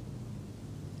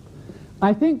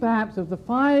 I think perhaps of the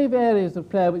 5 areas of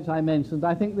prayer which I mentioned,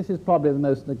 I think this is probably the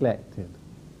most neglected.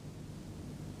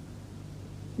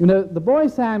 The boy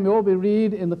Samuel, we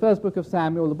read in the first book of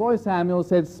Samuel, the boy Samuel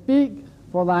said, speak,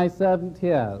 for thy servant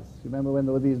hears. You remember when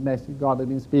there were these messages God had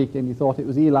been speaking, he thought it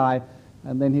was Eli,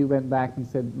 and then he went back and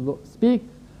said, look, speak,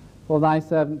 for thy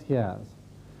servant hears.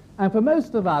 And for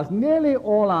most of us, nearly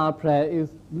all our prayer is,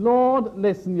 Lord,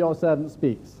 listen, your servant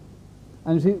speaks.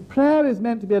 And you see, prayer is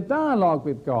meant to be a dialogue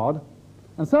with God,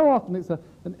 and so often it's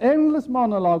an endless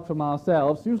monologue from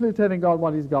ourselves, usually telling God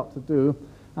what he's got to do,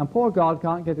 and poor God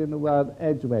can't get in the word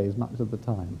edgeways much of the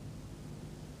time.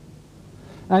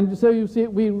 And so you see,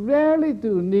 we really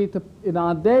do need to, in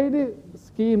our daily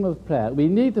scheme of prayer, we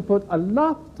need to put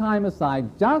enough time aside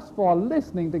just for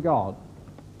listening to God,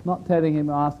 not telling him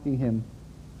or asking him,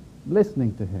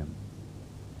 listening to him.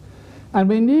 And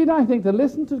we need, I think, to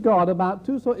listen to God about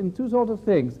two sort of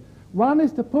things. One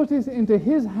is to put into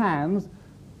his hands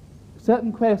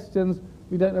certain questions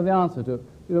we don't know the answer to.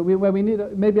 Where we need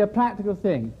maybe a practical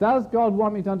thing. Does God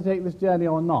want me to undertake this journey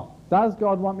or not? Does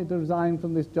God want me to resign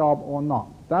from this job or not?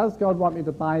 Does God want me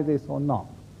to buy this or not?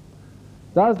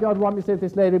 Does God want me to say to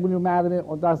this lady, will you marry me,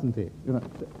 or doesn't he?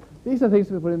 These are things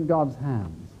we put in God's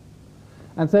hands.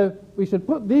 And so we should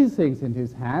put these things in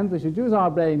his hands. We should use our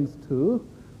brains too.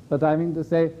 But I mean to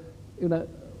say,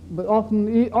 but often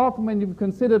when you've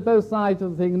considered both sides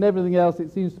of the thing and everything else,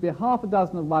 it seems to be half a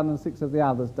dozen of one and 6 of the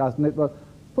others, doesn't it? Well,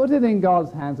 put it in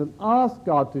God's hands and ask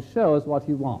God to show us what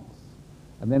he wants,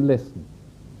 and then listen.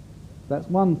 That's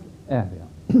one area.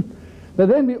 But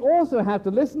then we also have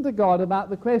to listen to God about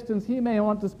the questions he may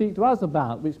want to speak to us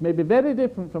about, which may be very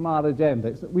different from our agenda.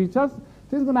 It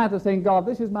isn't a matter of saying, God,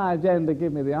 this is my agenda,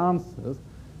 give me the answers.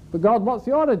 But God, what's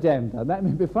your agenda? That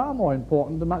may be far more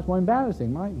important and much more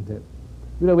embarrassing, mightn't it?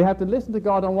 We have to listen to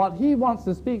God on what he wants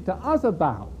to speak to us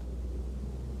about.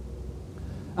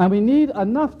 And we need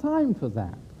enough time for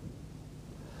that.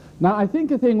 Now, I think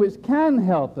a thing which can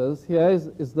help us here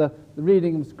is the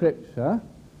reading of Scripture,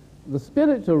 the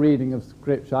spiritual reading of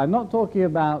Scripture. I'm not talking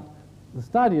about the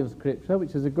study of Scripture,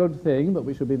 which is a good thing, but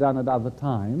which should be done at other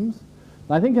times.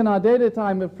 And I think in our daily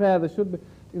time of prayer, there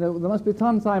must be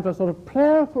some time for a sort of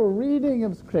prayerful reading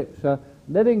of Scripture,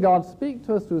 letting God speak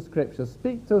to us through Scripture,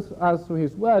 speak to us through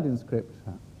his word in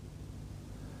Scripture.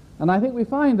 And I think we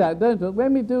find that, don't we?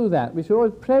 When we do that, we should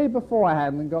always pray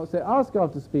beforehand and ask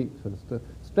God to speak to us, to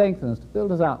strengthen us, to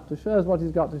build us up, to show us what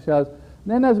he's got to show us. And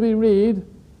then as we read,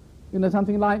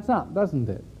 something lights up, doesn't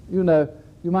it? You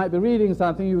might be reading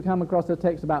something, you come across a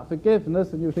text about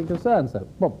forgiveness, and you think of so-and-so.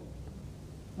 Boom.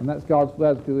 And that's God's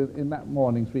word to you in that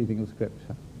morning's reading of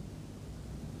Scripture.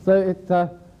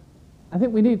 So I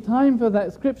think we need time for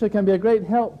that. Scripture can be a great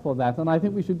help for that, and I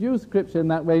think we should use Scripture in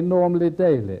that way normally,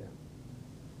 daily.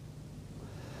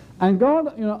 And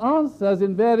God, answers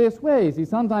in various ways. He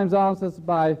sometimes answers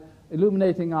by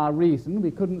illuminating our reason.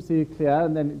 We couldn't see clear,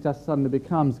 and then it just suddenly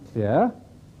becomes clear.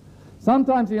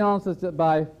 Sometimes he answers it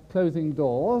by closing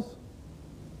doors.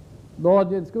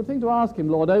 Lord, it's a good thing to ask him,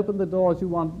 Lord, open the doors you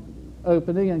want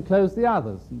opening and close the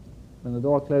others. And when the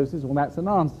door closes, well, that's an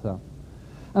answer.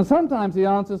 And sometimes he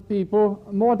answers people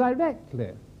more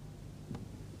directly.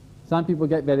 Some people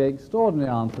get very extraordinary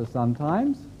answers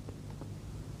sometimes.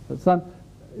 But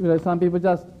some people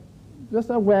just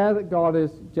aware that God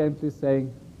is gently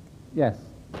saying, yes.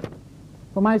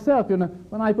 For myself,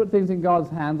 when I put things in God's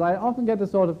hands, I often get a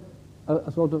sort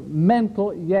of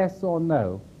mental yes or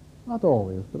no. Not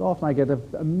always, but often I get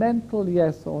a mental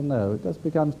yes or no. It just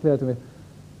becomes clear to me,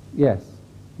 yes.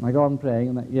 And I go on praying,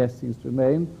 and that yes seems to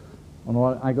remain.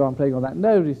 Or I go on praying, or that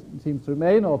no seems to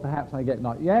remain, or perhaps I get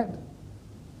not yet.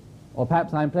 Or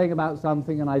perhaps I'm praying about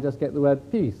something and I just get the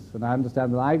word peace, and I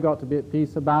understand that I've got to be at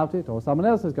peace about it, or someone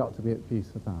else has got to be at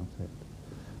peace about it.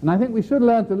 And I think we should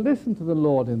learn to listen to the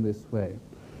Lord in this way.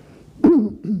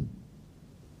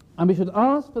 And we should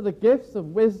ask for the gifts of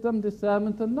wisdom,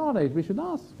 discernment, and knowledge. We should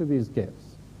ask for these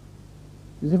gifts.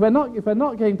 Because if we're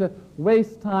not going to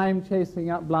waste time chasing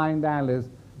up blind alleys,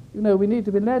 we need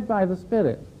to be led by the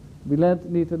Spirit. We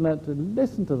need to learn to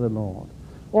listen to the Lord.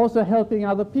 Also helping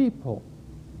other people.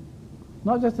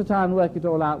 Not just to try and work it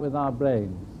all out with our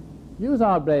brains. Use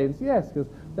our brains, yes, because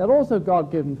they're also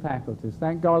God-given faculties.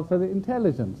 Thank God for the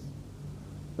intelligence.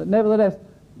 But nevertheless,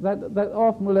 that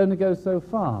often will only go so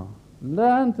far.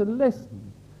 Learn to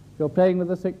listen. If you're praying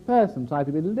with a sick person, try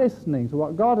to be listening to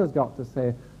what God has got to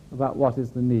say about what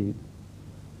is the need.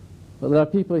 But there are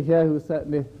people here who are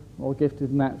certainly more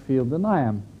gifted in that field than I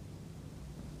am.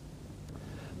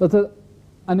 But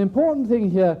an important thing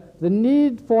here, the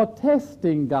need for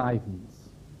testing guidance.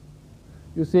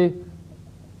 You see,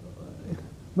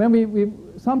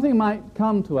 when something might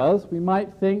come to us, we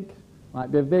might think, it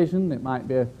might be a vision, it might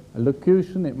be a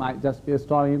locution, it might just be a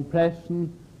strong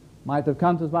impression, might have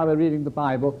come to us while we're reading the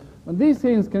Bible. And these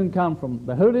things can come from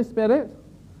the Holy Spirit,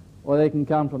 or they can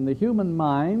come from the human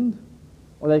mind,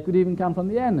 or they could even come from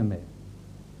the enemy.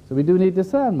 So we do need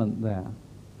discernment there.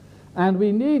 And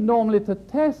we need normally to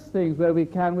test things where we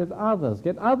can with others,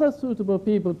 get other suitable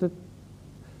people to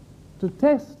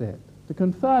test it, to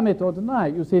confirm it or deny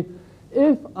it. You see,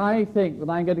 if I think that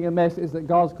I'm getting a message that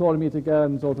God's calling me to go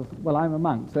and well, I'm a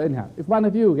monk, so anyhow, if one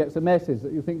of you gets a message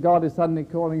that you think God is suddenly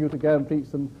calling you to go and preach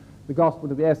the gospel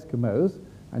to the Eskimos,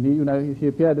 and he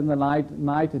appeared in the night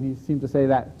and he seemed to say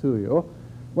that to you,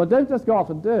 well, don't just go off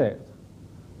and do it,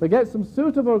 but get some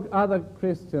suitable other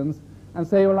Christians and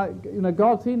say, well,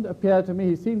 God seemed to appear to me,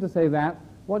 he seemed to say that,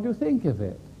 what do you think of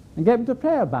it? And get them to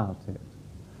pray about it.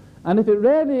 And if it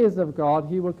really is of God,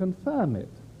 he will confirm it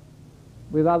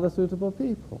with other suitable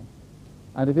people.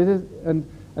 And if it is, and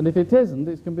if it isn't,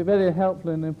 it can be very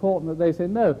helpful and important that they say,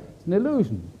 no, it's an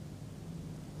illusion.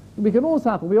 We can all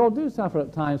suffer, we all do suffer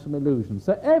at times from illusions.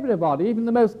 So everybody, even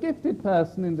the most gifted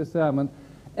person in discernment,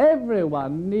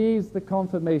 Everyone needs the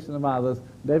confirmation of others,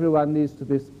 and everyone needs to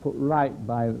be put right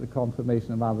by the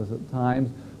confirmation of others at times,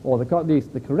 or at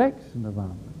least the correction of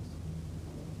others.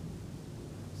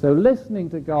 So listening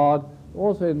to God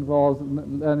also involves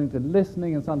learning to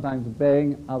listening and sometimes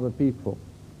obeying other people.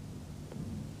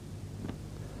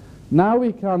 Now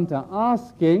we come to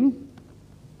asking.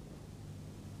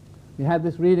 We had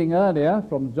this reading earlier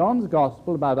from John's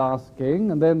Gospel about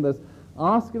asking, and then there's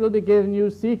ask, it will be given you,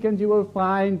 seek and you will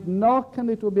find, knock and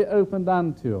it will be opened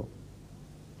unto you.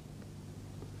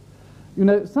 You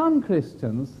know, some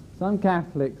Christians, some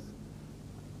Catholics,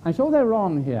 I'm sure they're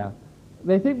wrong here.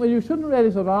 They think, well, you shouldn't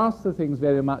really sort of ask for things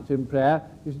very much in prayer.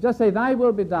 You should just say, thy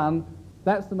will be done.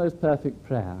 That's the most perfect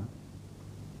prayer.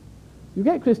 You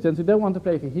get Christians who don't want to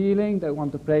pray for healing, don't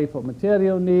want to pray for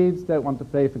material needs, don't want to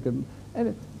pray for...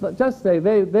 But just say,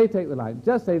 they take the line,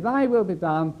 just say, thy will be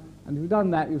done, and if you've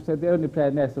done that, you've said the only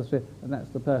prayer necessary, and that's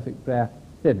the perfect prayer,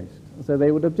 finished. So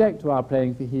they would object to our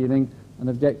praying for healing and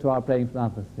object to our praying for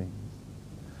other things.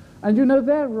 And you know,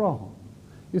 they're wrong.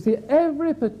 You see,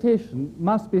 every petition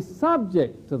must be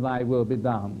subject to thy will be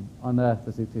done on earth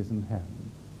as it is in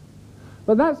heaven.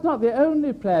 But that's not the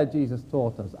only prayer Jesus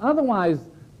taught us. Otherwise,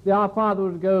 Our Father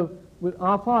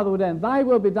would end, thy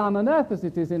will be done on earth as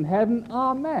it is in heaven,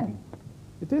 amen.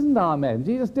 It isn't amen.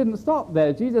 Jesus didn't stop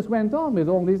there. Jesus went on with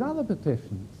all these other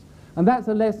petitions. And that's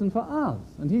a lesson for us.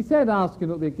 And he said, ask and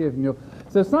it will be given you.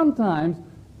 So sometimes,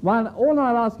 while all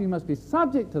our asking must be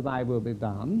subject to thy will be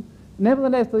done,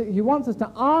 nevertheless, he wants us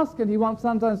to ask, and he wants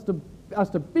sometimes us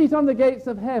to beat on the gates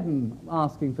of heaven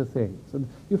asking for things. And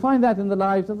you find that in the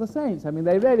lives of the saints. I mean,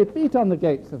 they really beat on the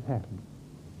gates of heaven.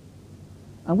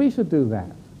 And we should do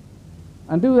that.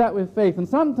 And do that with faith. And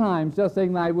sometimes just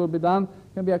saying thy will be done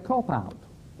can be a cop-out.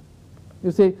 You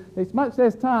see, it's much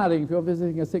less tiring if you're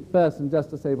visiting a sick person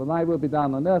just to say, well, thy will be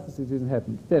done on earth as it is in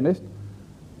heaven, finished,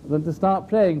 than to start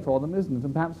praying for them, isn't it?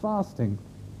 And perhaps fasting.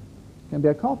 It can be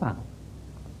a cop-out.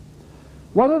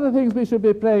 What are the things we should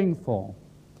be praying for?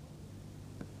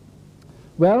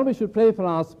 Well, we should pray for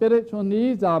our spiritual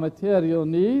needs, our material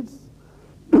needs.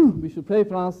 We should pray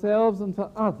for ourselves and for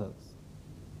others.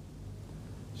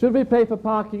 Should we pray for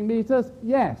parking meters?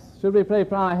 Yes. Should we pray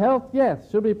for our health? Yes.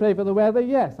 Should we pray for the weather?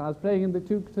 Yes. I was praying in the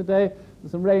Tube today that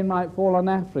some rain might fall on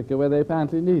Africa where they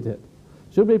apparently need it.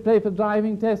 Should we pray for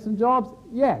driving tests and jobs?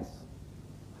 Yes.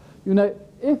 You know,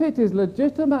 if it is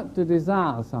legitimate to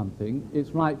desire something,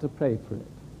 it's right to pray for it.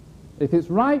 If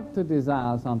it's right to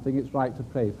desire something, it's right to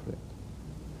pray for it.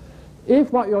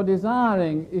 If what you're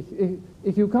desiring,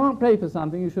 if you can't pray for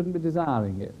something, you shouldn't be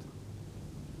desiring it.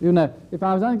 You know, if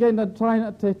I was only going to try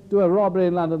not to do a robbery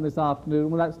in London this afternoon,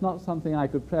 well, that's not something I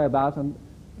could pray about, and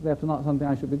therefore not something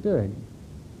I should be doing.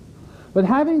 But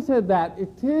having said that,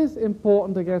 it is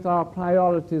important to get our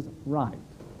priorities right.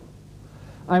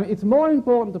 I mean, it's more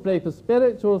important to pray for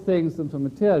spiritual things than for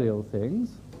material things.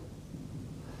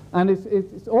 And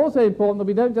it's also important that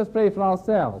we don't just pray for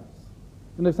ourselves.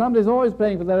 And if somebody's always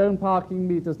praying for their own parking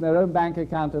meters, and their own bank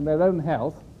account, and their own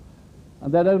health,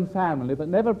 and their own family, but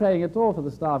never praying at all for the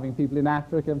starving people in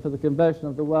Africa and for the conversion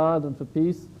of the world and for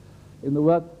peace in the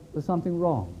world, there's something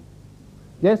wrong.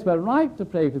 Yes, we're right to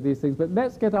pray for these things, but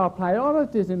let's get our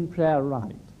priorities in prayer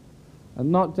right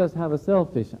and not just have a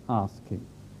selfish asking.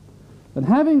 But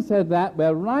having said that,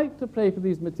 we're right to pray for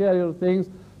these material things.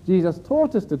 Jesus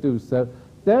taught us to do so.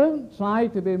 Don't try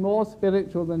to be more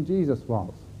spiritual than Jesus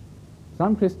was.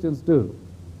 Some Christians do.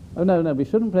 Oh, no, we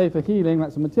shouldn't pray for healing,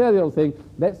 that's a material thing.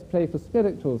 Let's pray for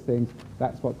spiritual things.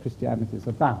 That's what Christianity is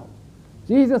about.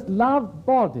 Jesus loved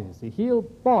bodies. He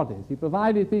healed bodies. He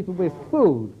provided people with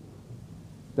food.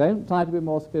 Don't try to be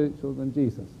more spiritual than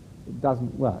Jesus. It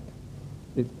doesn't work.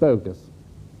 It's bogus.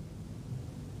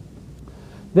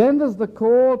 Then there's the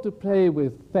call to pray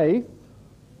with faith.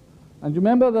 And you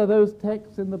remember there are those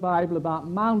texts in the Bible about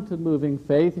mountain-moving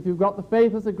faith. If you've got the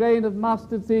faith as a grain of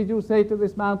mustard seed, you say to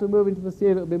this mountain, move into the sea,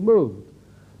 and it will be moved.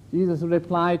 Jesus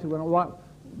replied to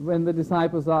when the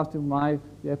disciples asked him why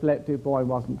the epileptic boy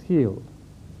wasn't healed.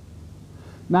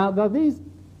 Now, there's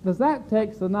that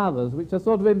text and others which are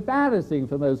sort of embarrassing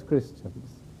for most Christians.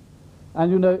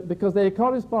 And, you know, because they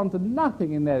correspond to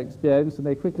nothing in their experience, and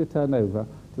they quickly turn over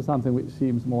to something which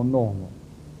seems more normal.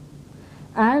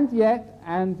 And yet,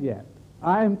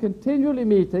 I am continually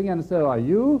meeting, and so are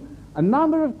you, a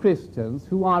number of Christians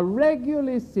who are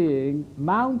regularly seeing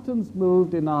mountains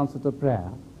moved in answer to prayer.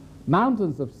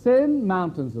 Mountains of sin,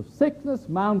 mountains of sickness,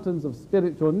 mountains of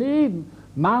spiritual need,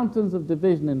 mountains of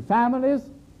division in families.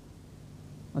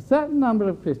 A certain number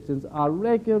of Christians are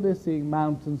regularly seeing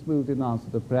mountains moved in answer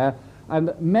to prayer,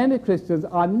 and many Christians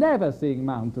are never seeing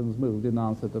mountains moved in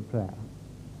answer to prayer.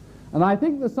 And I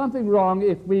think there's something wrong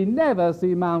if we never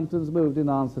see mountains moved in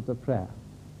answer to prayer.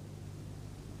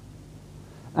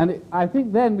 And I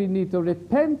think then we need to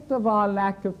repent of our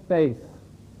lack of faith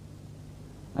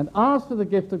and ask for the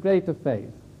gift of greater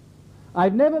faith.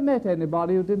 I've never met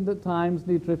anybody who didn't at times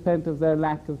need to repent of their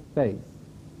lack of faith.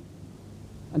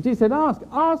 And Jesus said,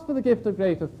 ask for the gift of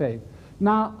greater faith.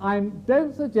 Now, I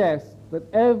don't suggest that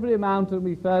every mountain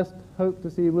we first hope to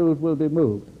see moved will be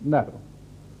moved. No.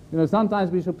 You know,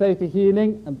 sometimes we should pray for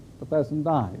healing and the person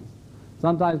dies.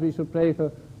 Sometimes we should pray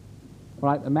for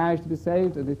a marriage to be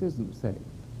saved and it isn't saved.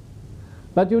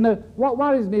 But you know, what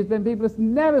worries me is when people are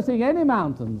never seeing any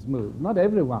mountains move, not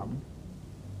everyone.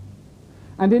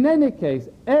 And in any case,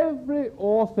 every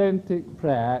authentic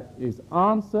prayer is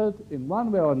answered in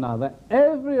one way or another.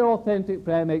 Every authentic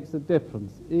prayer makes a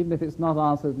difference, even if it's not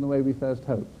answered in the way we first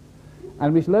hoped.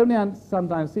 And we shall only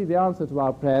sometimes see the answer to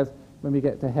our prayers when we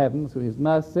get to heaven through his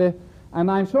mercy.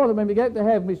 And I'm sure that when we get to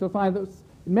heaven, we shall find that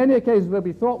in many occasions where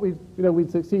we thought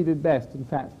we'd succeeded best, in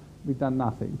fact, we've done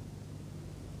nothing.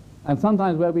 And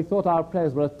sometimes where we thought our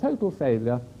prayers were a total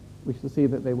failure, we shall see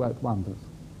that they worked wonders.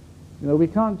 You know, we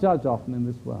can't judge often in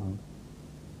this world.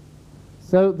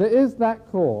 So there is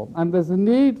that call, and there's a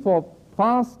need for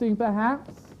fasting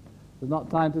perhaps. There's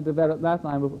not time to develop that.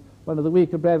 I'm one of the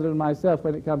weaker brethren myself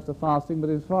when it comes to fasting,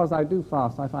 but as far as I do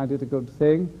fast, I find it a good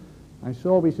thing. I'm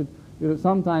sure we should, you know,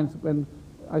 sometimes when,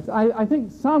 I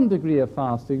think some degree of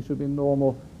fasting should be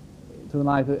normal to the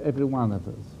life of every one of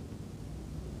us.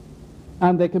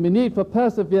 And there can be need for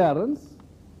perseverance.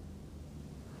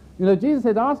 You know, Jesus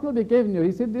said, ask will be given you.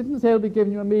 He didn't say it will be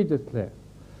given you immediately.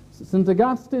 St.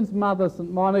 Augustine's mother,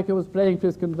 St. Monica, was praying for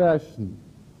his conversion.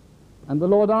 And the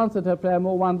Lord answered her prayer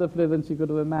more wonderfully than she could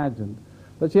have imagined.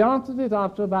 But she answered it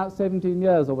after about 17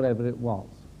 years or whatever it was.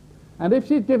 And if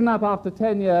she'd given up after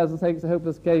 10 years and saying it's a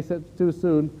hopeless case, it's too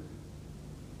soon.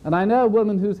 And I know a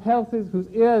woman whose health is,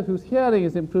 whose hearing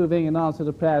is improving in answer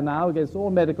to prayer now against all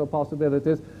medical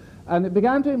possibilities. And it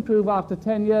began to improve after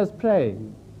 10 years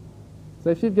praying.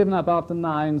 So if she'd given up after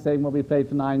 9, saying, well, we prayed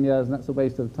for 9 years and that's a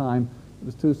waste of time, it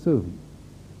was too soon.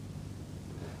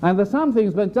 And there's some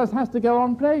things one just has to go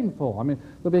on praying for. I mean,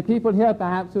 there'll be people here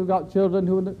perhaps who've got children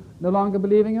who are no longer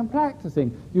believing and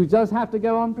practicing. You just have to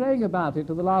go on praying about it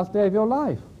to the last day of your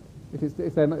life, if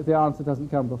the answer doesn't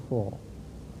come before.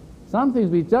 Some things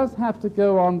we just have to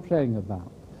go on praying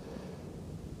about.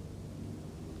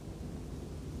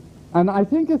 And I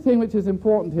think a thing which is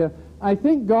important here, I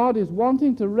think God is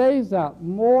wanting to raise up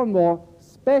more and more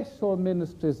special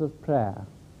ministries of prayer,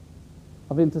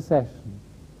 of intercession.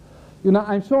 You know,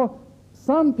 I'm sure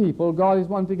some people God is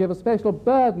wanting to give a special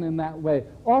burden in that way,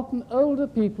 often older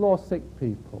people or sick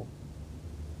people,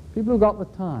 people who've got the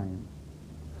time.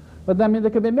 But I mean,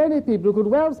 there could be many people who could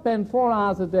well spend 4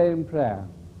 hours a day in prayer.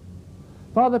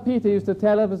 Father Peter used to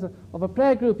tell us of a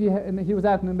prayer group he was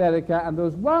at in America, and there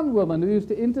was one woman who used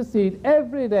to intercede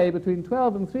every day between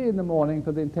 12 and 3 in the morning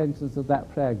for the intentions of that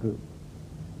prayer group.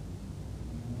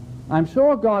 I'm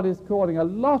sure God is calling a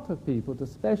lot of people to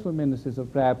special ministries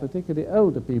of prayer, particularly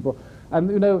older people. And,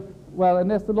 you know, well,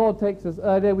 unless the Lord takes us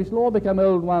earlier, we shall all become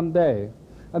old one day.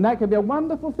 And that can be a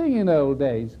wonderful thing in old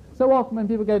age. So often when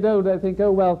people get older, they think,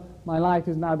 oh, well, my life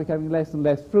is now becoming less and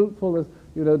less fruitful. As,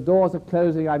 you know, doors are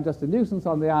closing, I'm just a nuisance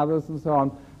on the others, and so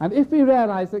on. And if we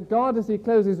realize that God, as he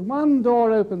closes one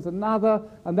door, opens another,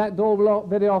 and that door will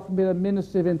very often be a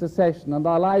ministry of intercession, and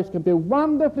our lives can be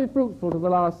wonderfully fruitful to the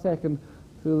last second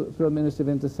through a ministry of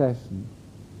intercession.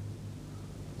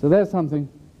 So there's something.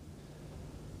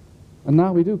 And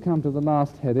now we do come to the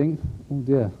last heading. Oh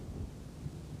dear.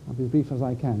 I'll be as brief as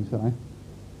I can, shall I?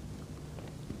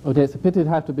 Oh dear, it's a pity to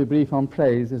have to be brief on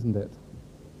praise, isn't it?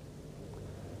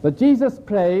 But Jesus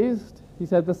praised, he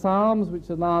said, the Psalms, which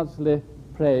are largely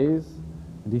praise,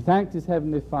 and he thanked his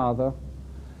heavenly Father.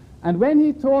 And when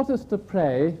he taught us to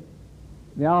pray,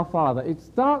 the Our Father, it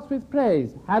starts with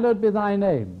praise. Hallowed be thy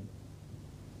name.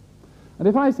 And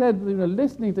if I said, you know,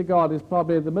 listening to God is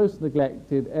probably the most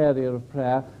neglected area of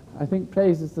prayer, I think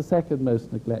praise is the second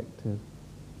most neglected.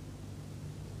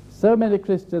 So many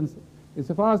Christians,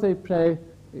 insofar as they pray,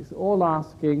 it's all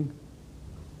asking,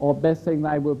 or best saying,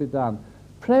 thy will be done.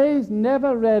 Praise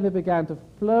never really began to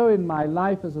flow in my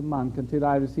life as a monk until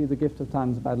I received the gift of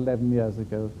tongues about 11 years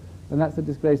ago. And that's a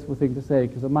disgraceful thing to say,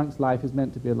 because a monk's life is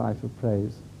meant to be a life of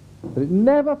praise. But it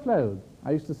never flowed.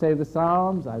 I used to say the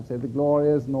Psalms, I'd say the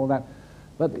Glorias and all that.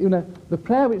 But, you know, the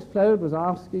prayer which flowed was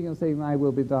asking and saying, thy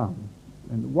will be done.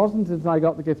 And it wasn't until I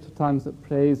got the gift of tongues that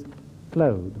praise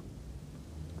flowed.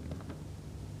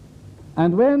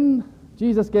 And when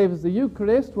Jesus gave us the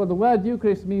Eucharist. Well, the word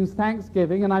Eucharist means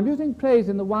thanksgiving, and I'm using praise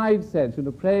in the wide sense,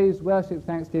 praise, worship,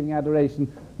 thanksgiving, adoration,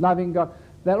 loving God.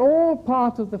 They're all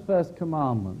part of the first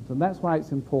commandment, and that's why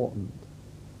it's important.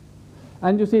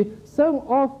 And you see, so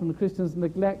often Christians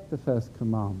neglect the first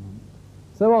commandment.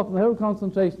 So often the whole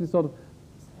concentration is sort of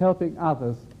helping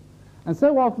others. And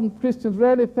so often Christians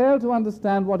really fail to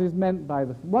understand what is meant by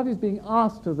what is being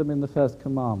asked of them in the first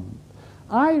commandment.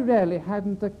 I really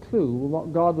hadn't a clue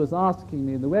what God was asking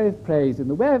me in the way of praise, in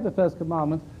the way of the first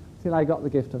commandment, till I got the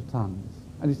gift of tongues.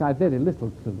 And you see, I had very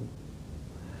little clue.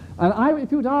 And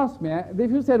if you'd asked me,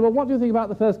 if you said, well, what do you think about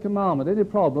the first commandment? Any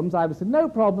problems? I would say, no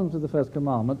problems with the first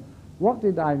commandment. What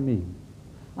did I mean?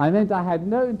 I meant I had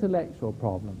no intellectual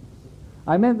problems.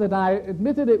 I meant that I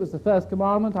admitted it was the first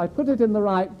commandment, I put it in the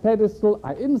right pedestal,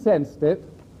 I incensed it,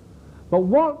 but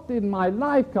what in my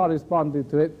life corresponded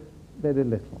to it? Very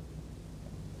little.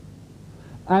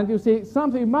 And you see,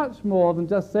 something much more than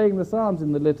just saying the Psalms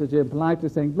in the liturgy and politely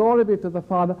saying, glory be to the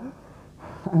Father,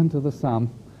 and to the Son,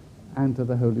 and to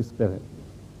the Holy Spirit.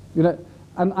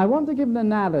 And I want to give an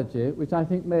analogy which I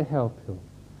think may help you.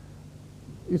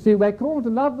 You see, we're called to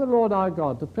love the Lord our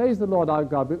God, to praise the Lord our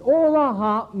God with all our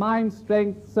heart, mind,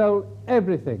 strength, soul,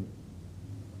 everything.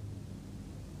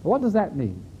 What does that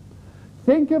mean?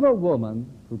 Think of a woman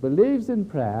who believes in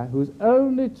prayer, whose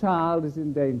only child is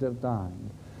in danger of dying.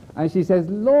 And she says,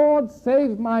 Lord,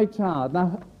 save my child.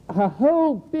 Now, her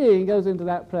whole being goes into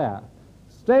that prayer.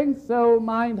 Strength, soul,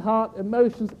 mind, heart,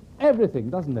 emotions, everything,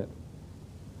 doesn't it?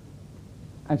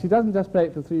 And she doesn't just pray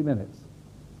it for 3 minutes.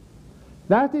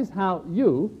 That is how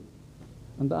you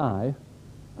and I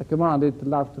are commanded to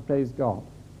love, to praise God.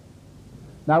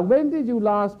 Now, when did you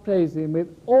last praise Him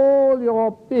with all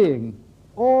your being,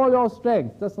 all your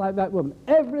strength, just like that woman,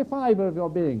 every fiber of your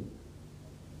being?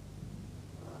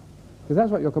 Because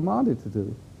that's what you're commanded to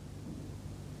do.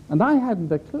 And I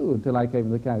hadn't a clue until I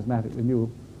came to the charismatic renewal.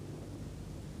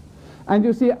 And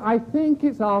you see, I think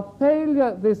it's our failure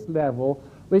at this level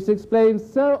which explains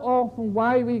so often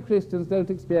why we Christians don't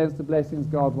experience the blessings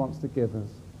God wants to give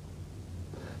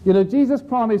us. Jesus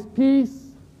promised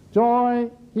peace, joy,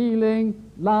 healing,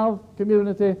 love,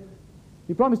 community.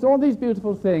 He promised all these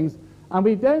beautiful things, and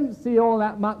we don't see all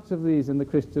that much of these in the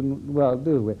Christian world,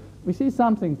 do we? We see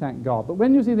something, thank God. But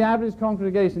when you see the average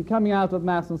congregation coming out of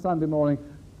Mass on Sunday morning,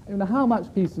 how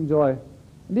much peace and joy,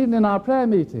 and even in our prayer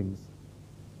meetings.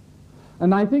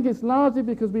 And I think it's largely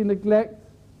because we neglect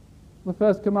the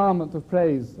first commandment of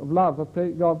praise, of love, of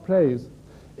God praise.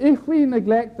 If we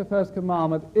neglect the first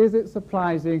commandment, is it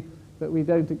surprising that we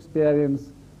don't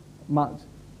experience much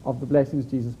of the blessings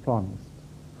Jesus promised?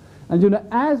 And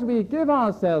as we give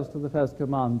ourselves to the first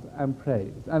command and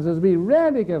praise, and as we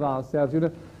rarely give ourselves,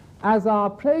 as our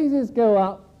praises go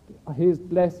up, His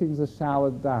blessings are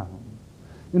showered down.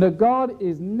 God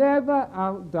is never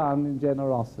outdone in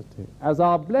generosity. As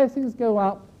our blessings go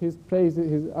up,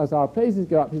 as our praises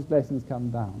go up, His blessings come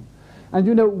down. And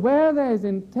where there is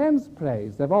intense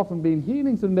praise, there have often been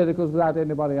healings and miracles without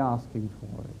anybody asking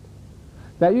for it.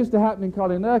 That used to happen in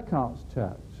Colin Urquhart's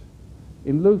church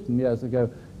in Luton years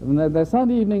ago. And their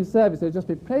Sunday evening service, they'd just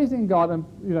be praising God, and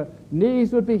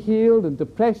knees would be healed, and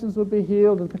depressions would be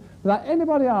healed, and without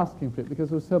anybody asking for it, because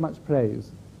there was so much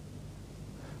praise.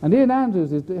 And Ian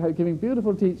Andrews is giving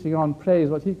beautiful teaching on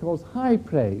praise, what he calls high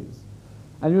praise.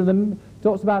 And he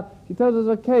tells us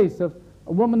a case of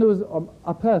a woman who was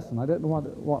a person, I don't know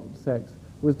what sex,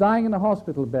 who was dying in a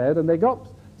hospital bed, and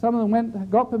some of them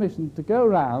got permission to go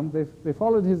round. They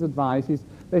followed his advice.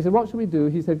 They said, what should we do?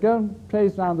 He said, go and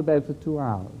praise round the bed for 2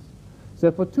 hours.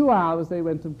 So for 2 hours they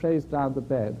went and praised round the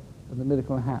bed, and the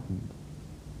miracle happened.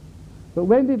 But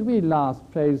when did we last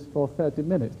praise for 30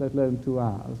 minutes, let alone 2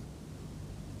 hours?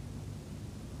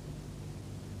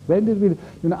 When did we?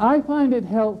 I find it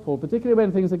helpful, particularly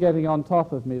when things are getting on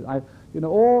top of me.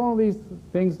 All these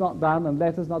things not done and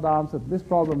letters not answered, this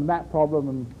problem and that problem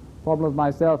and problem of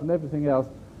myself and everything else.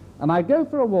 And I go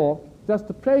for a walk just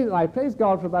to praise. I praise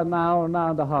God for about an hour and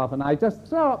a half, and I just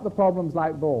throw up the problems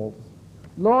like balls.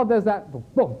 Lord, there's that.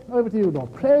 Boom, over to you,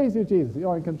 Lord. Praise you, Jesus.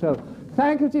 You're in control.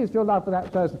 Thank you, Jesus, for your love for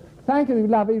that person. Thank you, you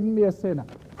love even me, a sinner.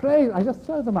 Praise. I just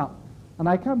throw them up, and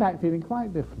I come back feeling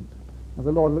quite different. And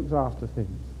the Lord looks after things.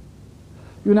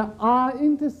 Our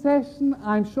intercession,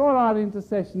 I'm sure our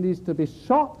intercession needs to be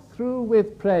shot through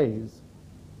with praise.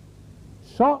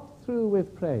 Shot through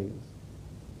with praise.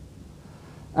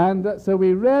 And so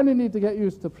we really need to get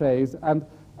used to praise. And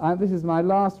this is my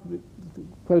last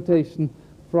quotation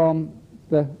from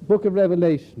the book of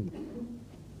Revelation.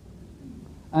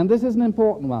 And this is an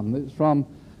important one. It's from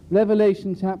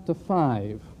Revelation chapter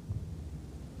 5.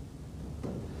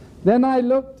 Then I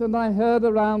looked, and I heard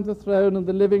around the throne and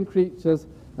the living creatures,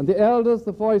 and the elders,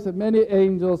 the voice of many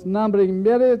angels, numbering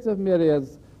myriads of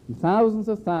myriads, and thousands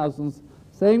of thousands,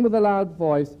 saying with a loud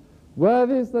voice,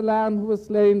 Worthy is the Lamb who was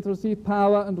slain to receive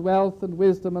power and wealth and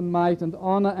wisdom and might and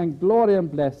honor and glory and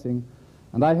blessing.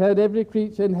 And I heard every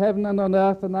creature in heaven and on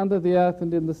earth and under the earth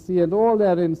and in the sea and all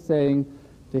therein saying,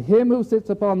 To him who sits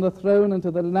upon the throne and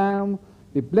to the Lamb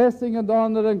be blessing and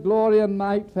honor and glory and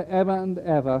might forever and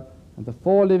ever. And the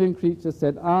four living creatures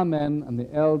said, Amen, and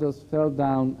the elders fell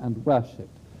down and worshipped.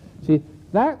 See,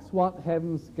 that's what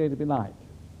heaven's going to be like.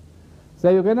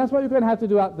 So that's what you're going to have to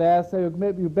do up there, so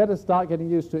you better start getting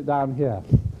used to it down here.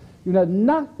 You know,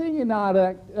 nothing in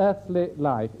our earthly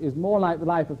life is more like the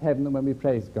life of heaven than when we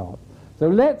praise God. So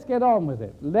let's get on with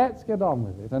it. Let's get on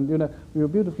with it. And, you know, we were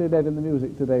beautifully led in the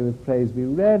music today with praise. We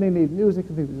really need music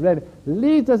that really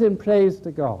leads us in praise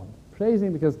to God.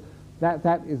 Praising, because that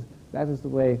is the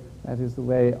way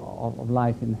of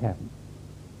life in heaven.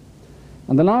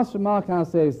 And the last remark I'll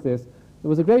say is this. There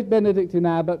was a great Benedictine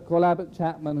abbot called Abbot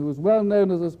Chapman who was well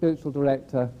known as a spiritual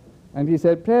director, and he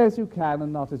said, pray as you can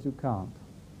and not as you can't.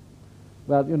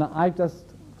 Well, you know, I've just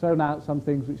thrown out some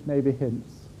things which may be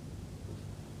hints.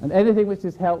 And anything which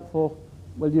is helpful,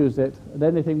 we'll use it, and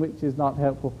anything which is not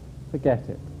helpful, forget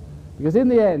it. Because in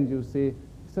the end, you see,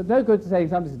 it's no good saying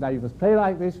something, now you must pray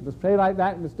like this, you must pray like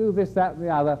that, you must do this, that, and the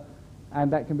other,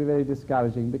 and that can be very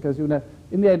discouraging, because, you know,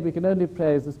 in the end, we can only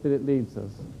pray as the Spirit leads us.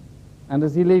 And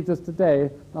as he leads us today,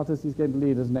 not as he's going to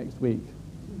lead us next week.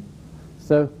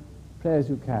 So, pray as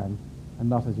you can, and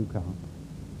not as you can't.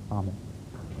 Amen.